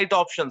is the right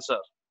option, sir.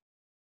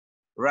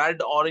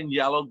 Red, orange,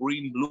 yellow,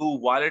 green, blue,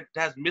 violet. It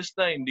has missed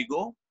the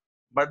indigo,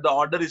 but the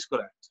order is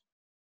correct.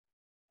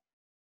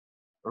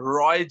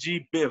 Roy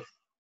G Biv,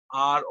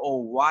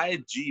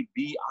 ROYGBIV.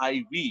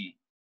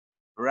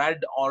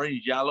 Red,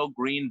 orange, yellow,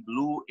 green,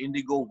 blue,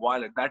 indigo,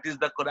 violet. That is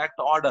the correct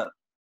order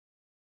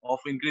of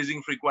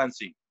increasing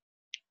frequency.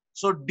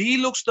 So D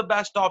looks the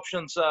best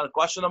option, sir.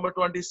 Question number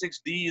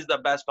 26, D is the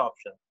best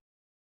option.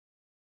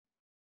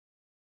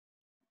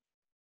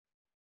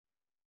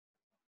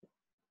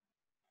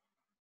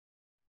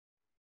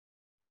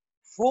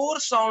 Four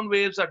sound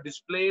waves are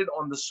displayed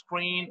on the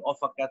screen of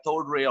a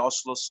cathode ray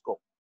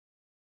oscilloscope.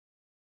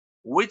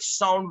 Which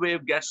sound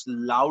wave gets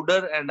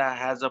louder and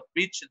has a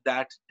pitch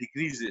that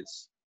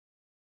decreases?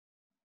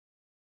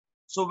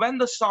 So when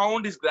the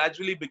sound is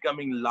gradually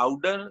becoming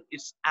louder,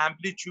 its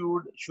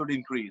amplitude should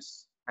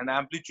increase. And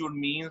amplitude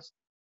means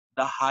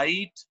the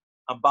height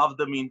above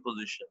the mean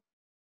position.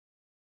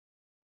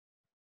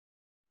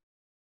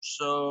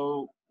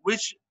 So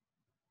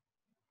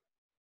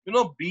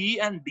B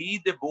and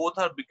D, they both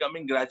are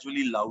becoming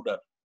gradually louder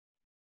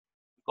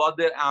because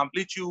their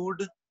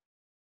amplitude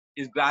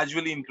is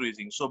gradually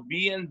increasing. So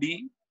B and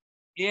D,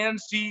 A and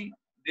C,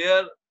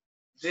 their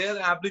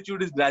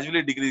amplitude is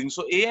gradually decreasing.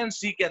 So A and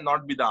C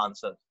cannot be the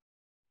answer.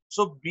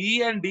 So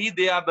B and D,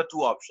 they are the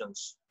two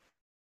options.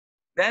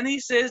 Then he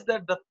says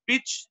that the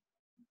pitch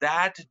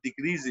that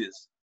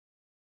decreases.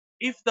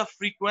 If the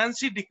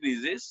frequency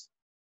decreases,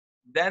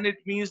 then it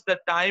means the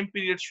time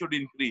period should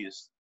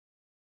increase.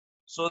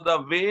 So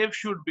the wave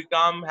should the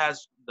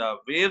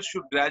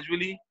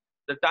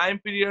time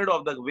period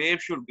of the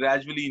wave should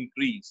gradually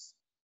increase.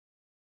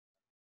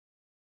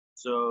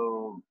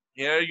 So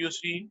here you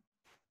see,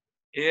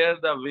 here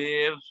the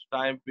wave's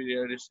time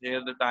period is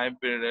here, the time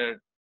period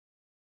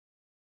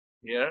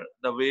here.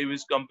 The wave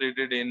is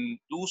completed in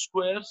 2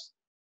 squares,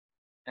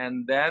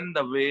 and then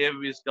the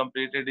wave is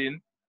completed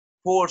in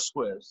 4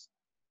 squares.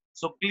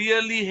 So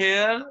clearly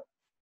here,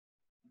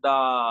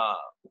 the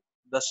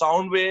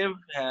sound wave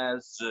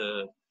has,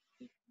 the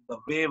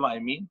wave I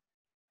mean,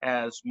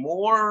 has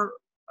more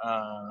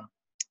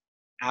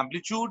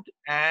amplitude,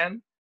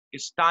 and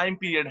its time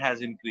period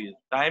has increased.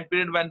 Time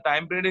period, when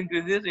time period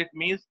increases, it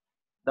means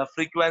the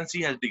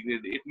frequency has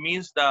decreased. It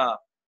means the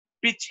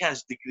pitch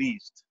has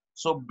decreased.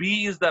 So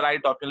B is the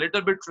right option.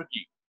 Little bit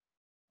tricky.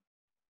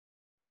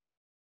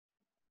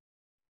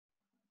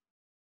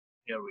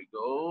 Here we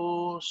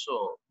go.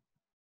 So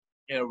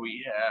here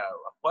we have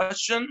a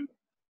question.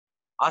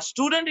 A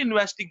student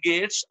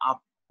investigates a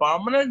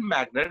permanent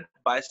magnet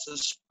by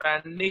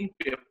suspending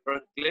paper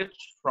clips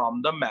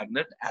from the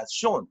magnet as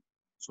shown.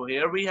 So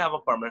here we have a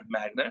permanent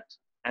magnet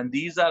and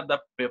these are the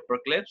paper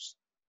clips.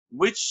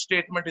 Which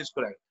statement is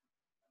correct?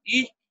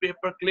 Each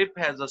paper clip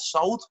has a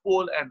south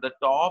pole at the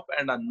top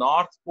and a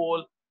north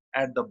pole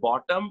at the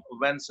bottom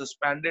when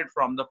suspended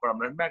from the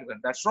permanent magnet.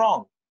 That's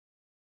wrong.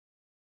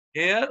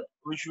 Here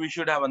we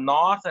should have a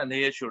north and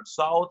here should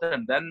south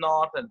and then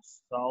north and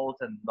south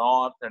and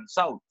north and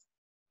south.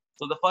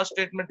 So the first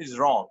statement is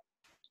wrong.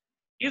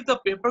 If the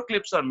paper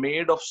clips are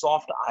made of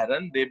soft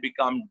iron, they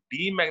become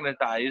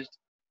demagnetized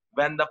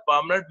when the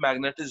permanent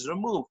magnet is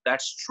removed.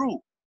 That's true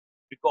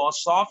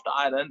because soft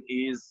iron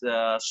is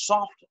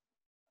soft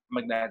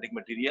magnetic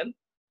material,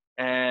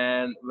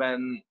 and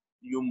when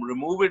you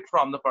remove it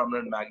from the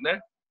permanent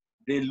magnet,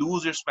 they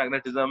lose its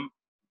magnetism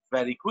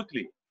very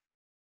quickly.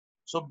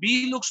 So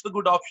B looks the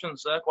good option,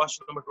 sir.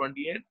 Question number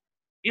 28.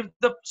 If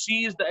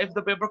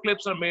the paper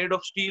clips are made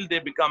of steel, they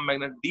become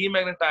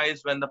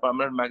demagnetized when the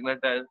permanent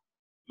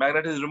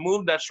magnet is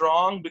removed. That's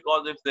wrong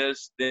because if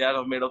they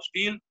are made of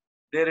steel,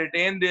 they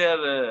retain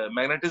their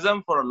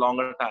magnetism for a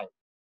longer time.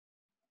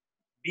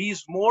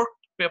 These more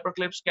paper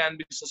clips can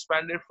be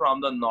suspended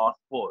from the North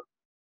Pole.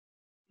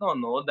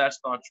 No, that's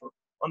not true.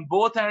 On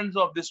both ends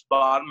of this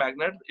bar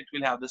magnet, it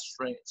will have the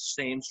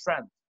same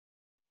strength.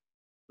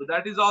 So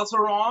that is also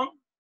wrong.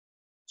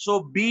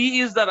 So B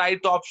is the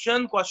right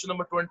option. Question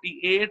number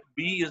 28,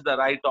 B is the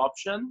right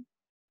option.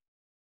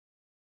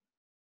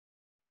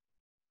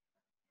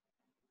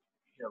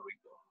 Here we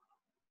go.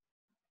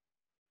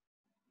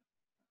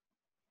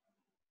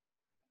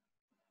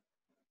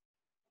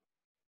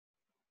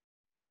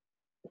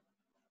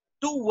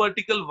 Two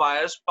vertical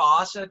wires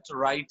pass at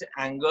right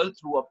angle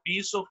through a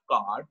piece of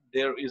card.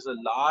 There is a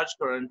large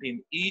current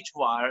in each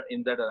wire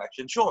in the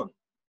direction shown.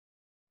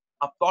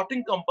 A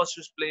plotting compass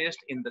is placed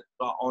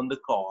on the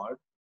card.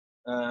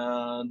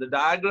 The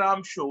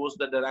diagram shows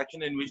the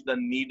direction in which the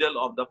needle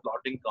of the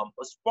plotting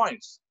compass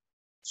points.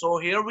 So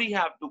here we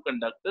have two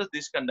conductors.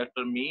 This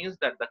conductor means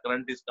that the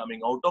current is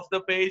coming out of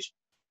the page.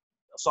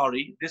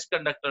 Sorry, this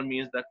conductor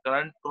means that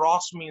current,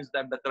 cross means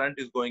that the current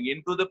is going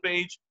into the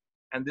page,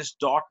 and this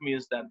dot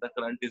means that the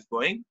current is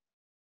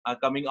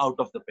coming out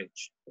of the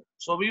page.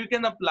 So we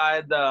can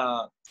apply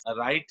the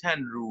right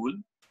hand rule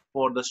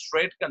for the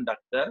straight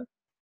conductor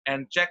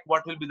and check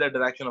what will be the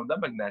direction of the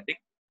magnetic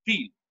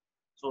field.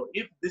 So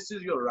if this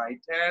is your right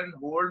hand,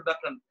 hold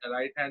the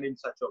right hand in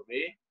such a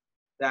way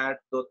that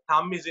the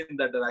thumb is in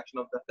the direction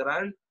of the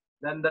current,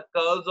 then the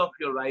curls of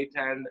your right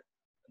hand,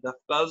 the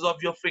curls of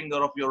your finger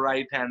of your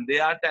right hand, they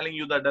are telling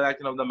you the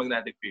direction of the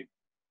magnetic field.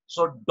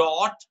 So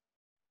dot,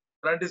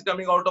 current is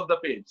coming out of the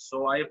page.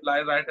 So I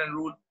apply right hand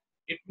rule.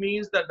 It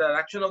means the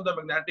direction of the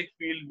magnetic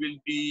field will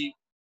be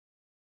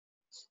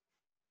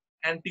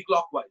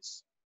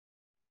anti-clockwise.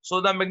 So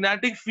the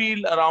magnetic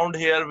field around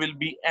here will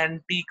be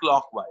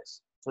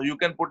anti-clockwise. So you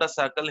can put a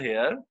circle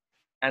here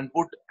and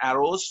put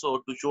arrows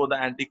so to show the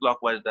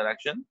anti-clockwise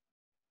direction.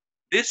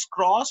 This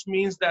cross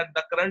means that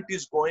the current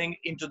is going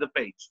into the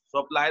page. So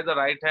apply the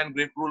right hand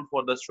grip rule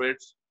for the straight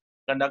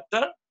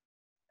conductor.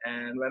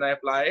 And when I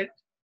apply it,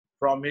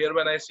 from here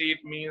when I see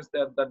it means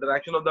that the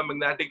direction of the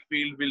magnetic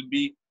field will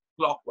be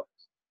clockwise.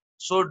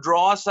 So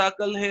draw a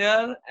circle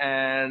here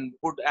and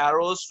put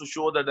arrows to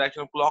show the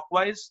direction of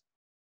clockwise.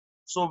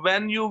 So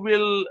when you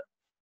will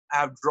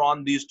have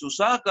drawn these two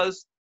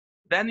circles,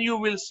 then you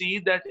will see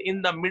that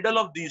in the middle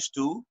of these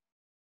two,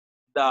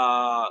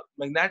 the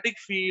magnetic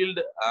field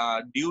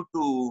due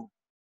to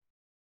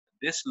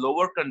this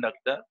lower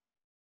conductor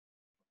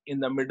in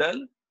the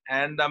middle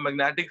and the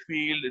magnetic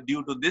field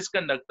due to this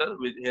conductor,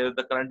 which here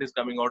the current is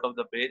coming out of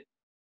the page,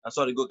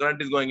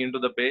 current is going into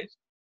the page,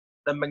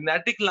 the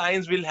magnetic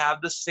lines will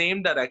have the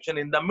same direction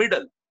in the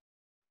middle,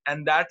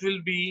 and that will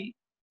be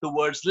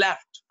towards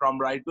left, from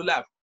right to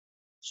left.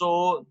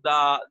 So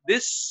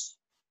this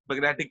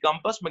magnetic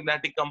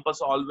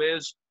compass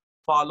always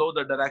follow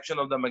the direction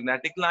of the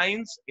magnetic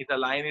lines. It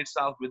align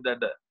itself with the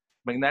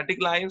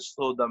magnetic lines.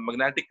 So the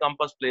magnetic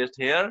compass placed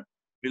here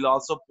will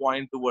also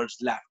point towards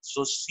left.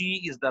 So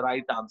C is the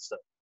right answer.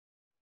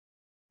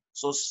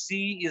 So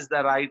C is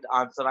the right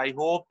answer. I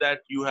hope that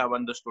you have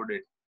understood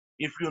it.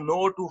 If you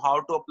know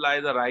how to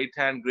apply the right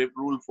hand grip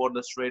rule for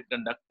the straight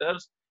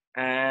conductors,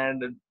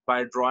 and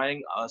by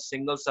drawing a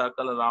single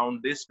circle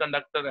around this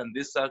conductor and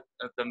this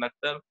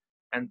conductor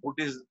and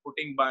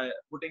putting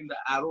the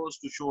arrows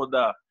to show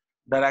the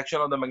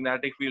direction of the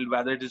magnetic field,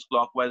 whether it is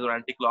clockwise or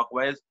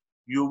anti-clockwise,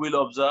 you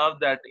will observe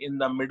that in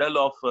the middle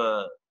of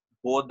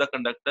both the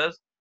conductors,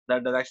 the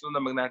direction of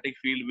the magnetic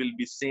field will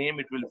be same.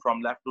 It will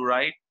from left to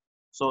right.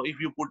 So if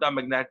you put a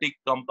magnetic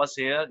compass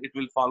here, it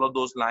will follow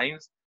those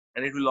lines.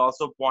 and it will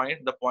also point,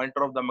 the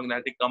pointer of the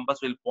magnetic compass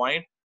will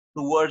point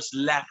towards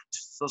left.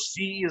 So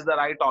C is the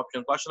right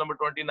option. Question number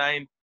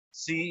 29,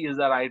 C is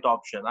the right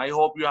option. I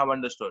hope you have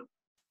understood.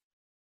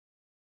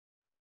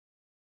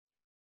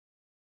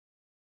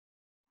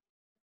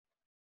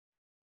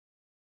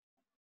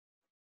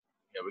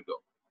 Here we go.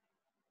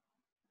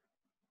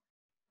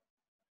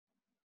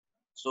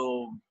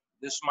 So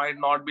this might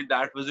not be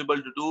that visible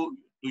to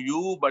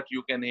you, but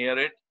you can hear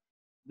it.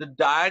 The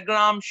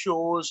diagram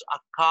shows a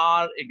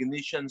car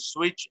ignition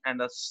switch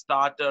and a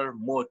starter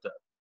motor.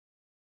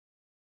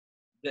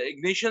 The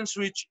ignition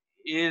switch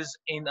is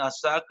in a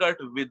circuit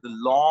with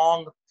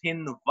long,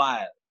 thin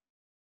wire.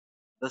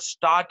 The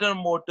starter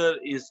motor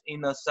is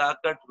in a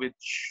circuit with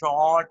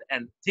short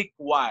and thick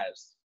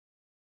wires.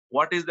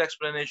 What is the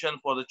explanation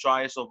for the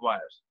choice of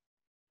wires?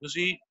 You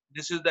see,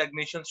 this is the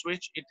ignition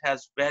switch. It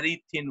has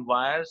very thin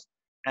wires,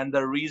 and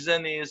the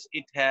reason is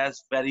it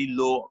has very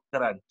low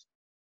current.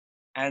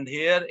 And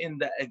here in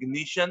the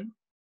ignition,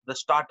 the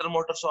starter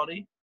motor,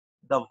 sorry,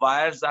 the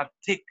wires are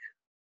thick.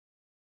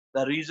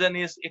 The reason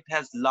is it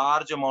has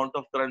large amount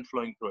of current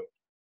flowing through it.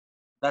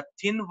 The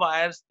thin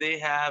wires, they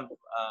have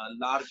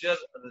larger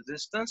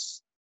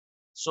resistance.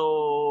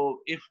 So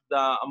if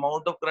the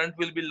amount of current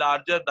will be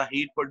larger, the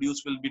heat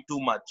produced will be too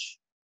much.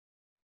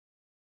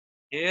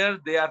 Here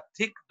they are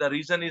thick. The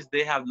reason is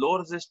they have low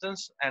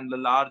resistance and the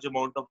large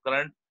amount of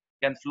current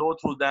can flow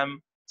through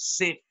them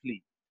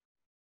safely.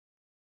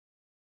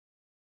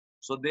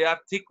 So they are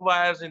thick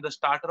wires in the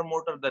starter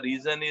motor. The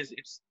reason is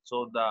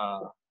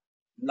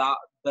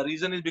the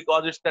reason is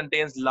because it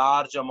contains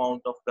large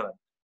amount of current.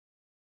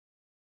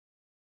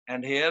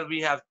 And here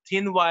we have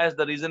thin wires.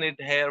 The reason it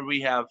here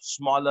we have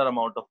smaller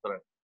amount of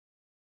current.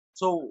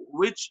 So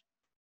which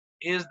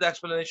is the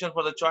explanation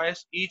for the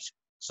choice? Each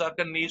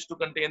circuit needs to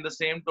contain the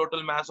same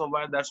total mass of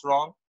wire. That's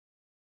wrong.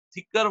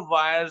 Thicker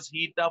wires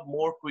heat up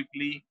more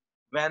quickly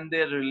when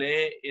their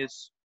relay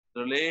is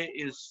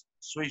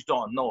switched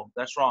on. No,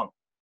 that's wrong.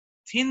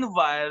 Thin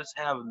wires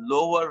have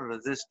lower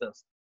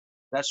resistance.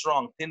 That's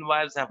wrong. Thin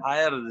wires have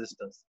higher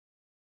resistance.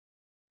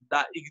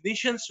 The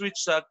ignition switch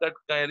circuit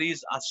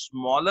carries a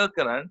smaller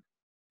current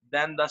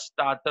than the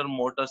starter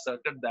motor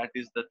circuit. That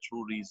is the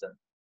true reason.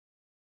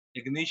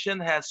 Ignition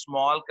has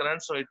small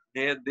current, so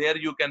there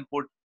you can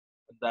put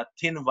the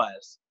thin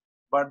wires.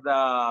 But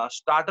the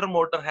starter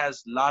motor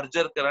has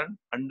larger current,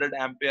 100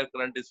 ampere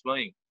current is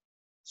flowing.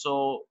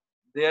 So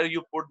there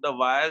you put the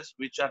wires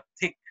which are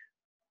thick.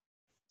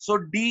 So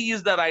D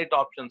is the right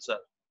option, sir.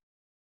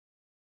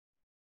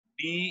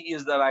 D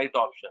is the right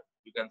option.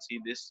 You can see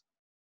this.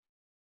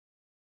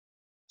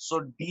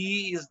 So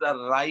D is the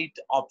right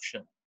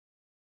option.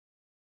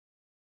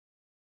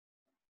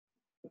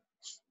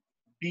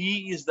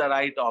 D is the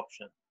right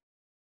option.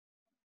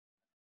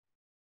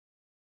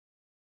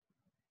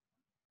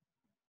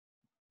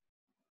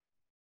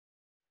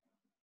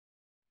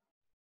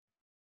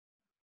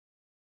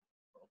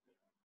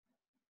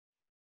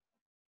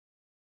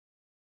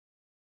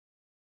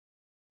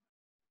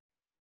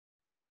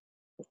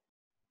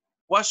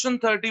 Question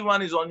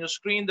 31 is on your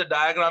screen. The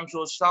diagram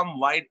shows some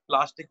white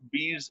plastic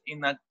beads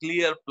in a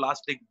clear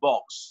plastic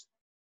box.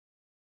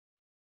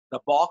 The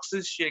box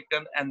is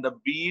shaken and the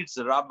beads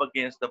rub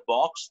against the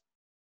box,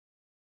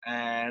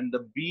 and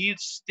the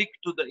beads stick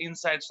to the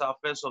inside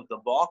surface of the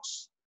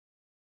box.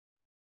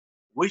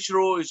 Which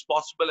row is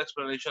possible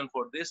explanation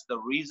for this? The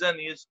reason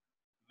is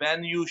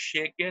when you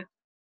shake it,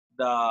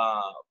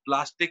 the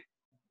plastic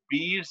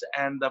beads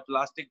and the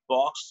plastic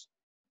box,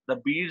 the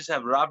beads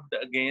have rubbed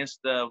against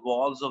the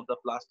walls of the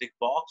plastic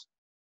box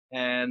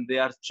and they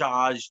are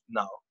charged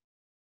now.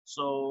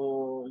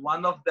 So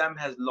one of them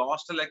has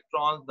lost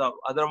electrons, the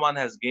other one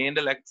has gained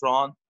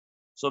electron.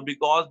 So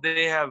because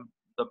they have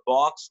the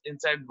box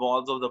inside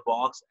walls of the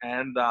box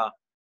and the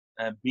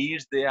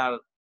beads, they are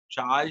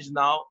charged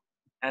now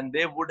and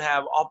they would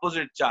have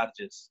opposite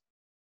charges.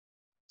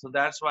 So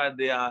that's why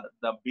the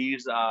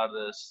beads are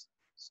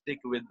stick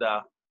with the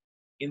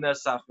inner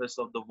surface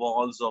of the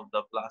walls of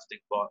the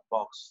plastic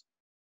box.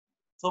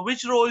 So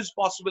which row is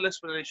possible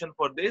explanation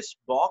for this?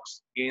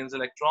 Box gains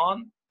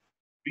electron,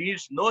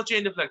 beads no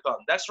change of electron.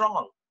 That's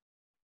wrong.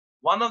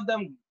 One of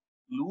them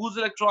lose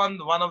electron,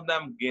 one of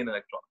them gain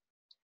electron.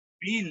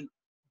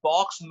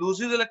 Box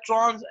loses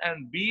electrons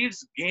and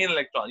beads gain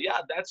electron. Yeah,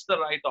 that's the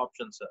right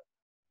option, sir.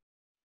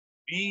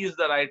 B is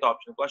the right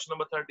option. Question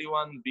number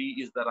 31,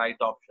 B is the right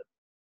option.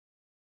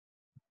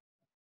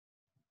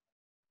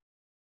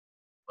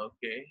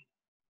 Okay.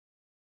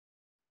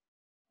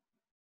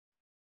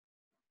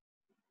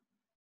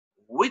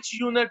 Which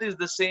unit is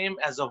the same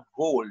as a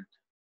volt?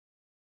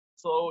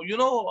 So, you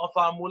know, a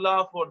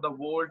formula for the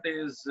volt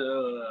is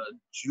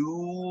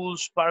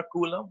joules per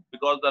coulomb,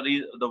 because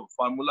the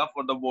formula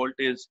for the volt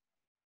is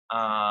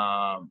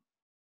um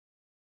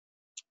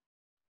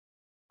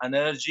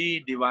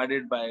energy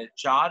divided by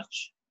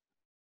charge.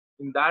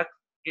 In that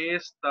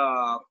case,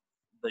 the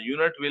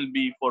unit will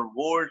be for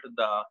volt,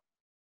 the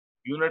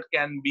unit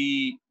can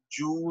be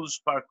joules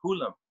per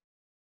coulomb.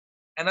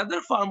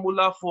 Another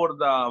formula for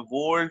the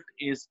volt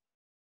is,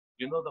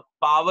 you know, the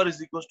power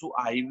is equals to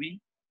IV.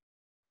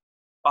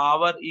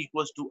 Power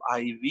equals to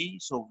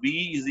IV. So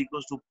V is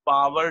equals to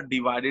power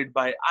divided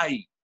by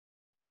I.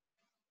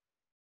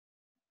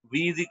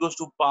 V is equals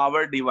to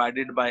power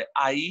divided by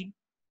I,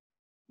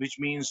 which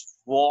means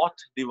watt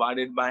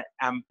divided by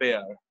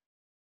ampere.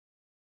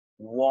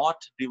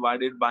 Watt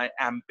divided by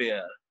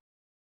ampere.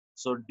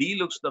 So D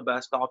looks the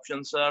best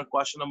option, sir.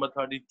 Question number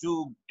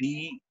 32,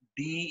 D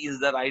is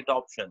the right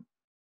option.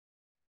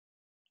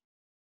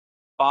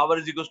 Power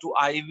is equals to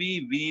IV,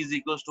 V is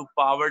equals to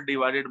power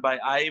divided by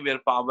I, where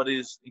power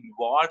is in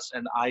watts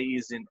and I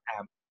is in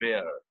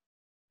ampere.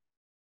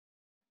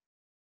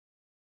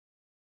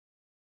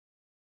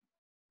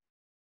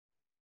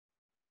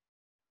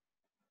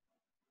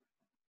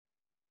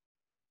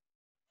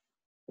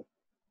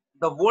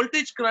 The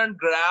voltage current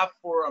graph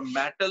for a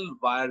metal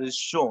wire is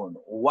shown.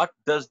 What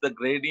does the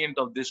gradient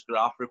of this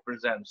graph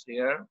represents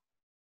here?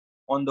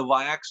 On the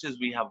y-axis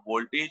we have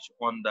voltage,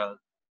 on the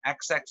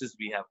x-axis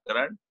we have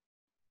current.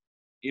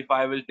 If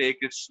I will take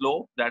its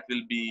slope, that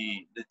will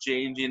be the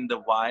change in the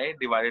y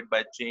divided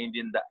by change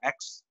in the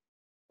x.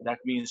 That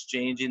means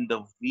change in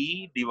the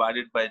V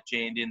divided by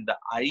change in the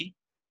I,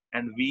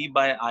 and V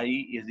by I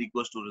is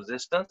equals to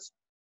resistance.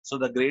 So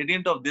the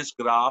gradient of this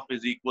graph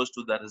is equals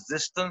to the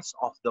resistance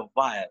of the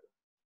wire.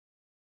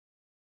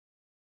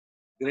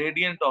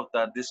 Gradient of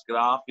this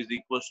graph is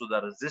equals to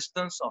the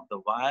resistance of the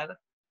wire.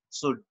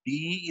 So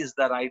D is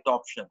the right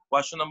option.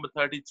 Question number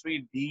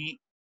 33, D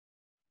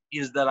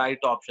is the right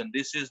option.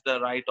 This is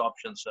the right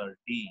option, sir.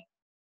 D,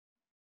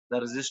 the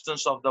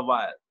resistance of the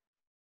wire.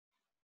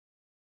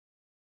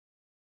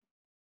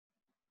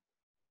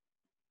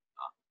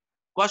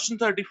 Question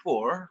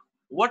 34,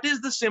 what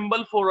is the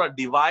symbol for a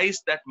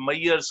device that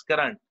measures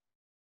current?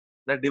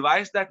 The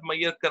device that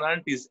measures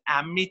current is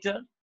ammeter,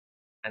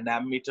 and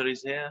ammeter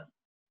is here.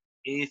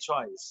 A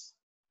choice.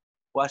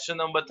 Question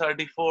number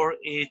 34,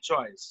 A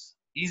choice.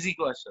 Easy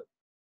question.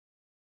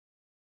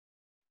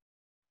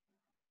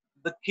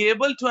 The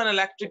cable to an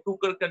electric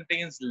cooker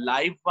contains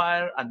live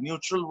wire, a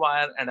neutral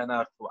wire, and an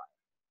earth wire.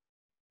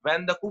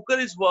 When the cooker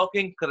is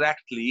working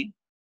correctly,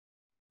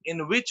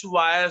 in which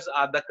wires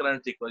are the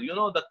current equal? You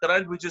know, the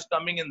current which is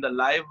coming in the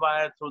live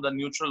wire through the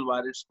neutral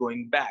wire is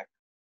going back.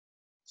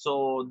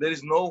 So there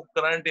is no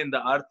current in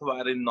the earth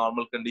wire in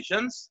normal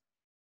conditions.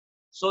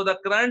 So the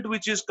current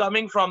which is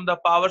coming from the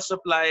power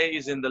supply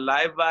is in the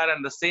live wire,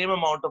 and the same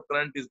amount of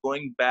current is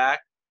going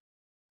back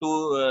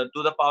to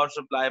the power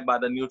supply by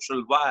the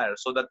neutral wire.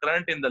 So the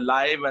current in the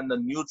live and the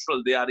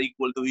neutral, they are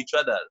equal to each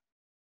other.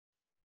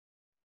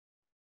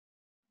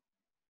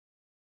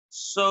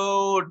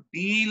 So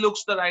D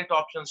looks the right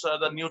option, sir.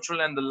 The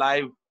neutral and the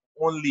live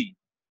only.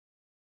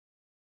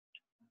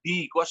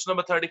 D, question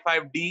number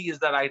 35, D is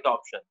the right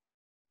option.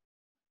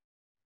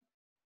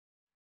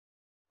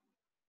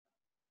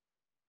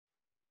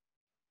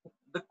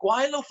 The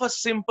coil of a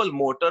simple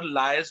motor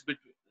lies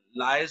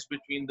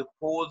between the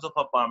poles of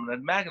a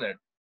permanent magnet.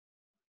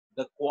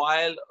 The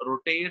coil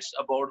rotates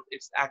about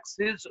its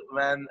axis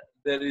when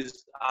there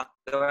is a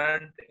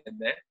current in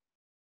it.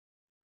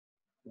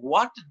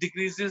 What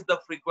decreases the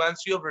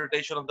frequency of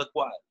rotation of the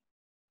coil?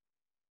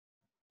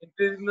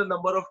 Increasing the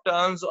number of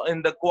turns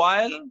in the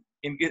coil,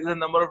 increase the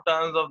number of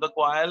turns of the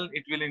coil,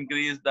 it will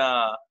increase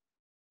the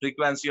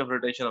frequency of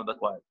rotation of the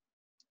coil.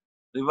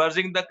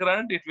 Reversing the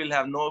current, it will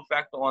have no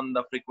effect on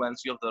the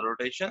frequency of the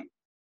rotation.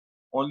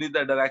 Only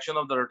the direction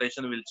of the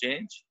rotation will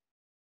change.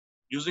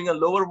 Using a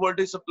lower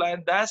voltage supply,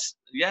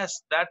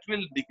 yes, that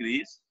will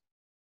decrease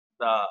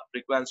the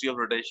frequency of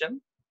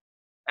rotation.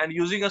 And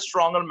using a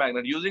stronger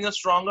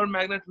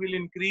magnet will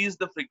increase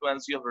the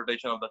frequency of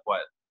rotation of the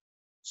coil.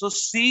 So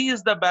C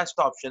is the best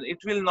option. It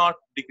will not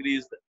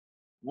decrease.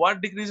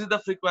 What decreases the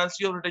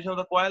frequency of rotation of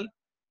the coil?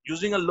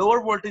 Using a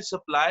lower voltage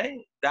supply,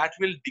 that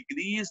will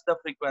decrease the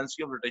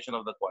frequency of rotation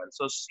of the coil.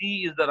 So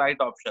C is the right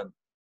option.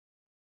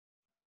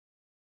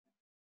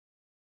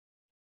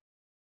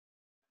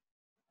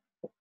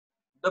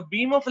 The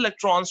beam of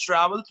electrons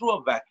travel through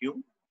a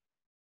vacuum.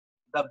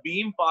 The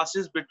beam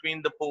passes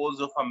between the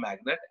poles of a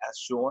magnet as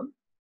shown.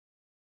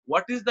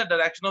 What is the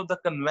direction of the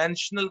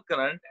conventional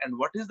current and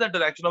what is the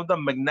direction of the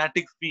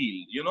magnetic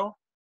field? You know,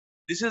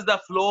 this is the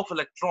flow of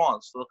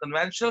electrons. So the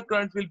conventional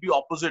current will be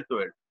opposite to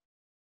it.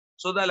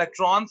 So the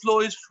electron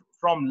flow is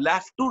from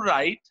left to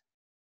right.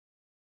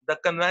 The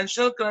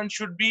conventional current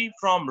should be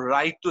from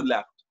right to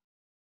left.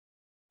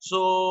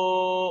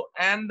 So,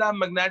 and the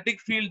magnetic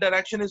field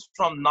direction is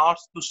from north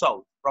to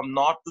south,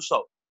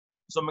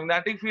 So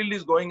magnetic field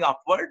is going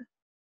upward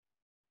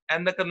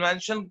and the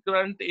conventional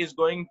current is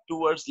going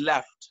towards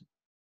left.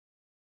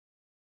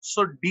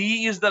 So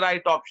D is the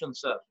right option,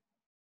 sir.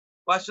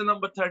 Question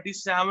number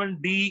 37,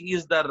 D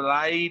is the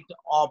right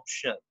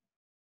option.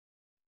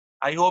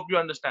 I hope you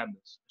understand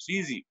this. It's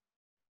easy.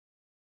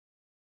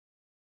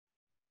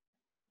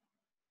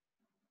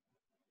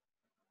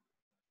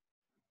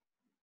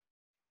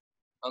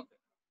 Okay.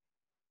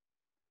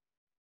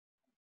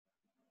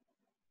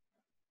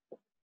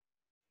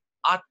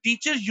 Our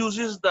teacher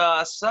uses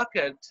the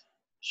circuit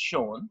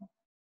shown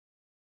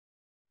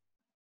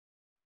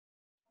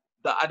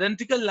The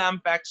identical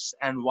lamp X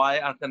and Y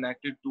are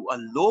connected to a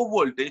low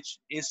voltage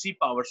AC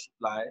power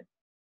supply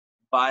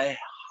by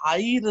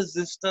high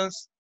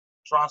resistance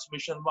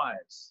transmission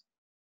wires.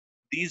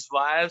 These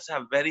wires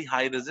have very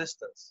high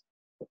resistance.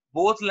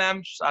 Both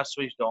lamps are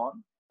switched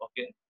on.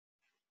 Okay.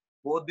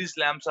 Both these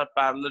lamps are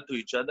parallel to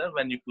each other.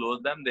 When you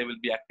close them, they will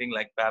be acting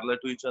like parallel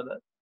to each other.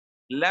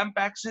 Lamp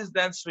X is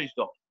then switched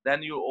off.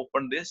 Then you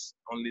open this,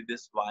 only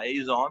this Y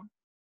is on.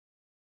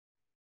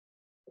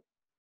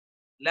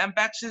 Lamp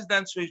X is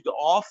then switched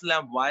off,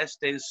 lamp Y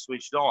stays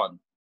switched on.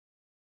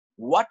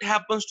 What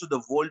happens to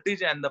the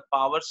voltage and the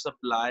power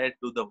supply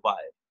to the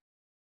Y?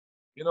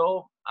 You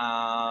know,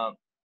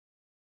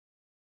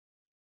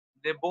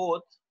 they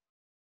both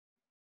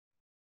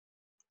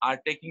are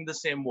taking the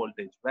same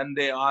voltage. When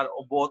they are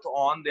both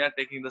on, they are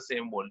taking the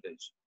same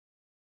voltage.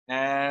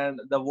 And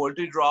the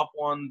voltage drop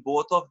on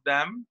both of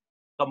them,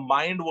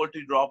 combined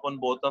voltage drop on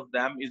both of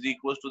them is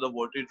equals to the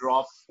voltage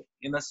drop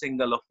in a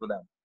single of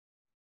them.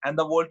 And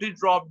the voltage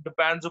drop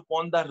depends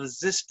upon the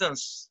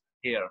resistance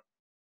here,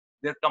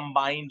 their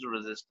combined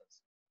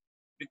resistance.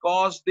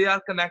 Because they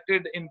are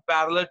connected in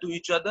parallel to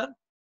each other,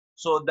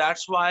 so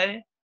that's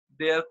why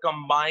their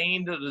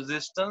combined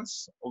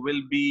resistance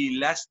will be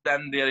less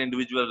than their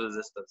individual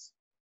resistance.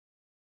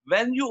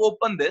 When you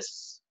open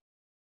this,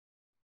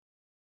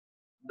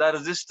 the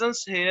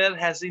resistance here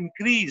has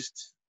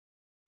increased.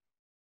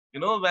 You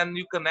know, when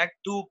you connect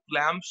two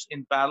lamps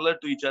in parallel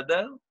to each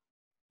other,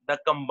 the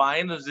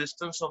combined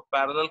resistance of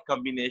parallel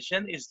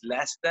combination is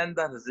less than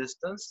the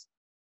resistance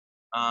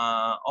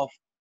of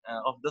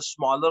the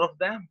smaller of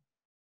them.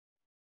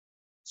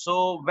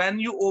 So when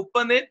you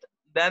open it,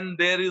 then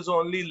there is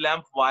only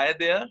lamp Y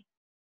there.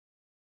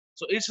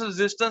 So its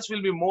resistance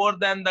will be more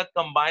than the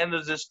combined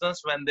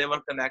resistance when they were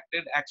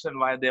connected, X and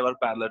Y, they were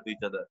parallel to each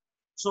other.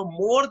 So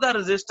more the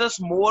resistance,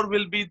 more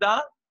will be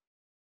the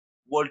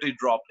voltage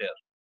drop here.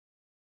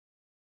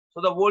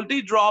 So the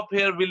voltage drop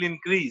here will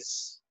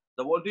increase.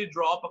 The voltage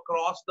drop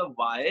across the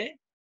Y,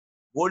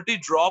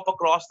 voltage drop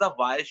across the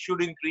Y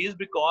should increase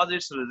because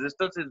its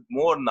resistance is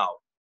more now.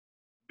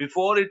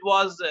 Before it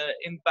was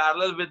in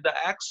parallel with the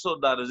X, so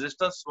the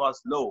resistance was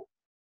low.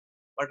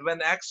 But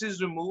when X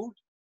is removed,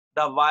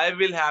 the Y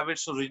will have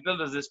its original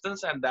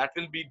resistance, and that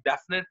will be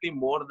definitely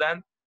more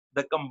than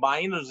the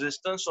combined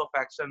resistance of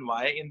X and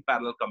Y in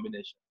parallel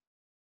combination.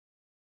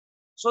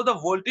 So the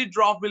voltage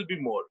drop will be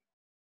more.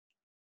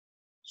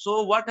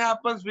 So what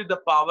happens with the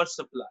power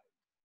supply?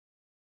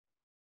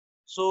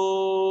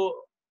 So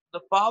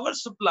the power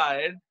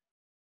supplied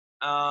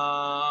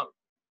uh,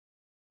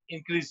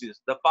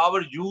 increases. The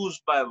power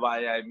used by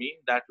Y, I mean,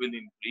 that will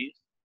increase.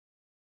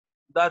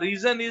 The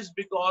reason is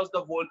because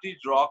the voltage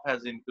drop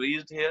has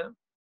increased here,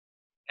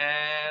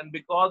 and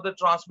because the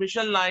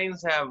transmission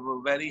lines have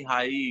very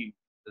high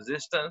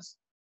resistance,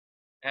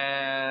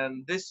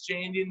 and this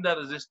change in the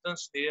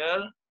resistance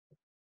here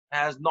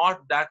has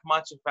not that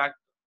much effect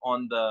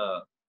on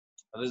the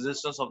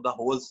resistance of the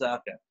whole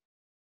circuit.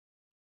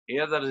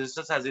 Here the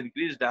resistance has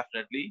increased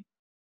definitely,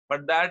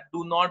 but that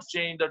do not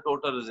change the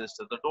total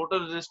resistance. The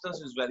total resistance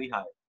is very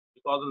high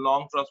because the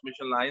long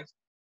transmission lines,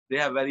 they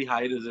have very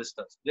high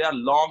resistance. They are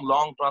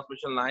long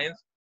transmission lines,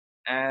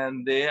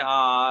 and they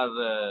are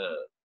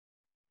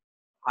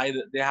high.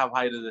 They have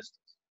high resistance.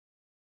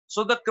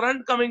 So the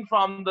current coming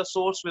from the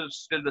source will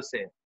still the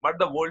same, but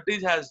the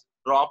voltage has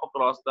dropped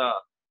across the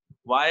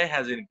Y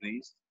has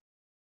increased.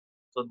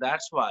 So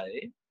that's why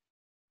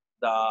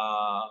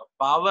the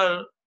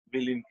power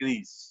will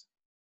increase.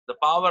 The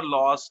power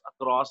loss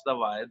across the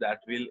Y, that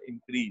will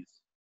increase.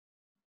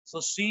 So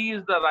C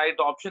is the right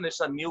option. It's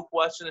a new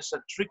question. It's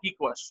a tricky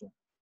question.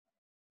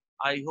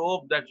 I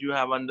hope that you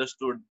have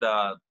understood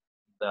the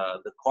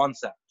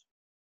concept.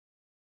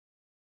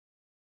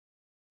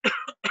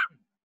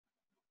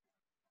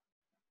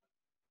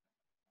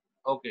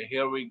 Okay,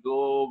 here we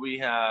go. We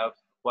have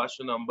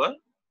question number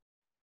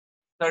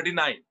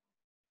 39.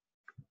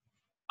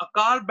 A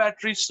car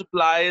battery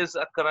supplies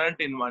a current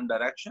in one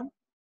direction.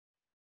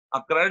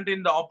 A current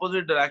in the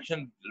opposite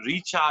direction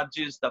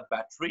recharges the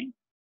battery.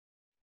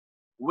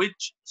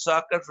 Which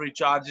circuit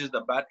recharges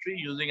the battery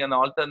using an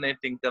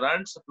alternating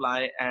current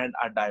supply and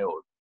a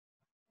diode?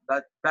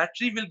 The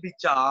battery will be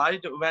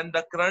charged when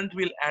the current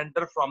will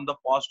enter from the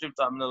positive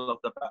terminal of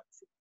the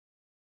battery.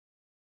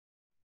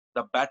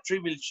 The battery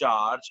will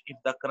charge if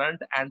the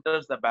current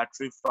enters the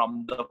battery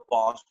from the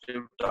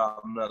positive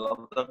terminal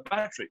of the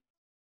battery.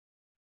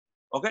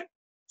 Okay,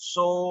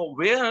 so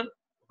where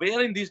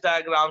in these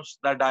diagrams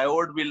the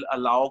diode will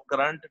allow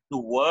current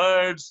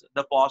towards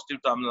the positive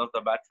terminal of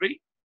the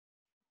battery?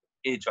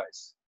 A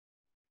choice.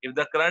 If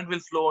the current will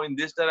flow in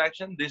this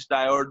direction, this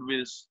diode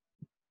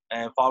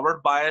will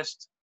forward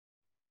biased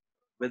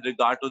with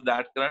regard to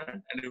that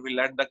current, and it will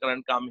let the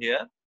current come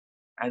here,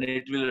 and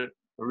it will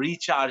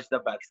recharge the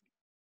battery.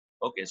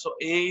 Okay, so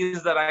A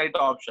is the right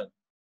option.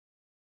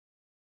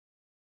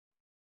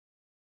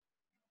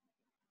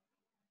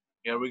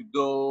 Here we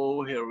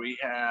go. Here we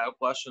have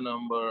question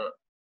number.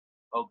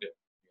 Okay.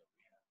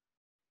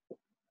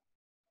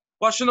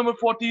 Question number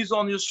 40 is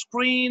on your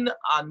screen.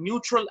 A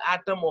neutral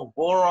atom of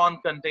boron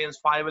contains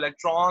 5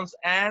 electrons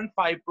and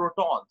 5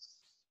 protons.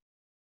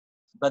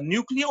 The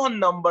nucleon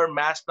number,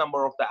 mass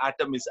number of the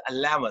atom is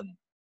 11.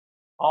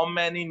 How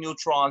many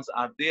neutrons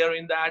are there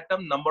in the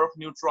atom? Number of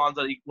neutrons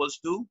are equals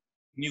to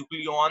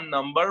nucleon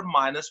number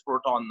minus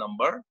proton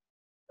number.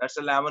 That's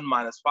 11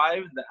 minus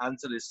 5. The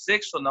answer is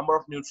 6. So number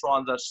of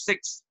neutrons are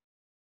 6.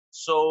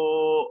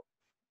 So,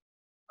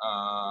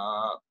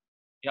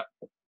 yeah.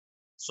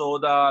 So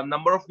the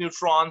number of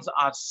neutrons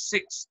are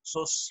 6.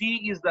 So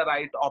C is the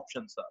right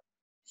option, sir.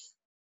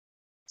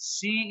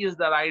 C is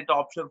the right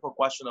option for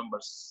question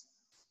number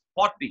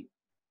 40.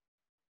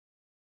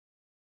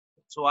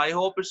 So I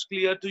hope it's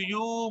clear to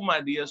you, my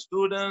dear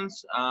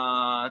students.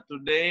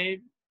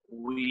 Today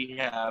we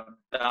have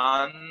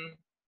done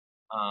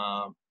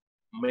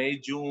May,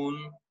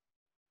 June,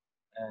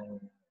 and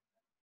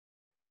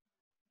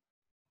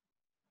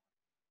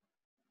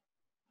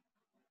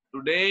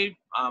today,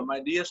 my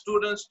dear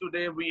students,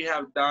 today we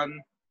have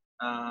done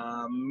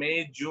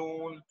May,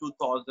 June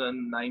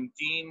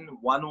 2019,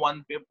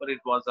 1-1 paper. It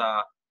was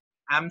a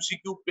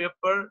MCQ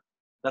paper.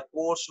 The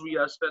course we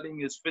are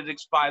studying is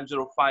Physics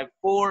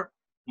 5054.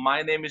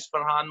 My name is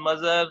Ferhan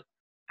Mazher,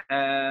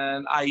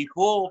 and I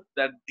hope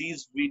that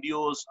these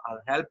videos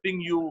are helping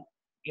you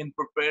in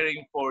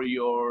preparing for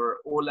your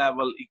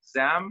O-level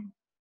exam.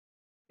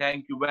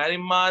 Thank you very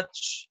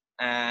much,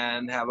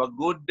 and have a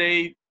good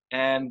day,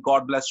 and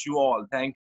God bless you all. Thank you.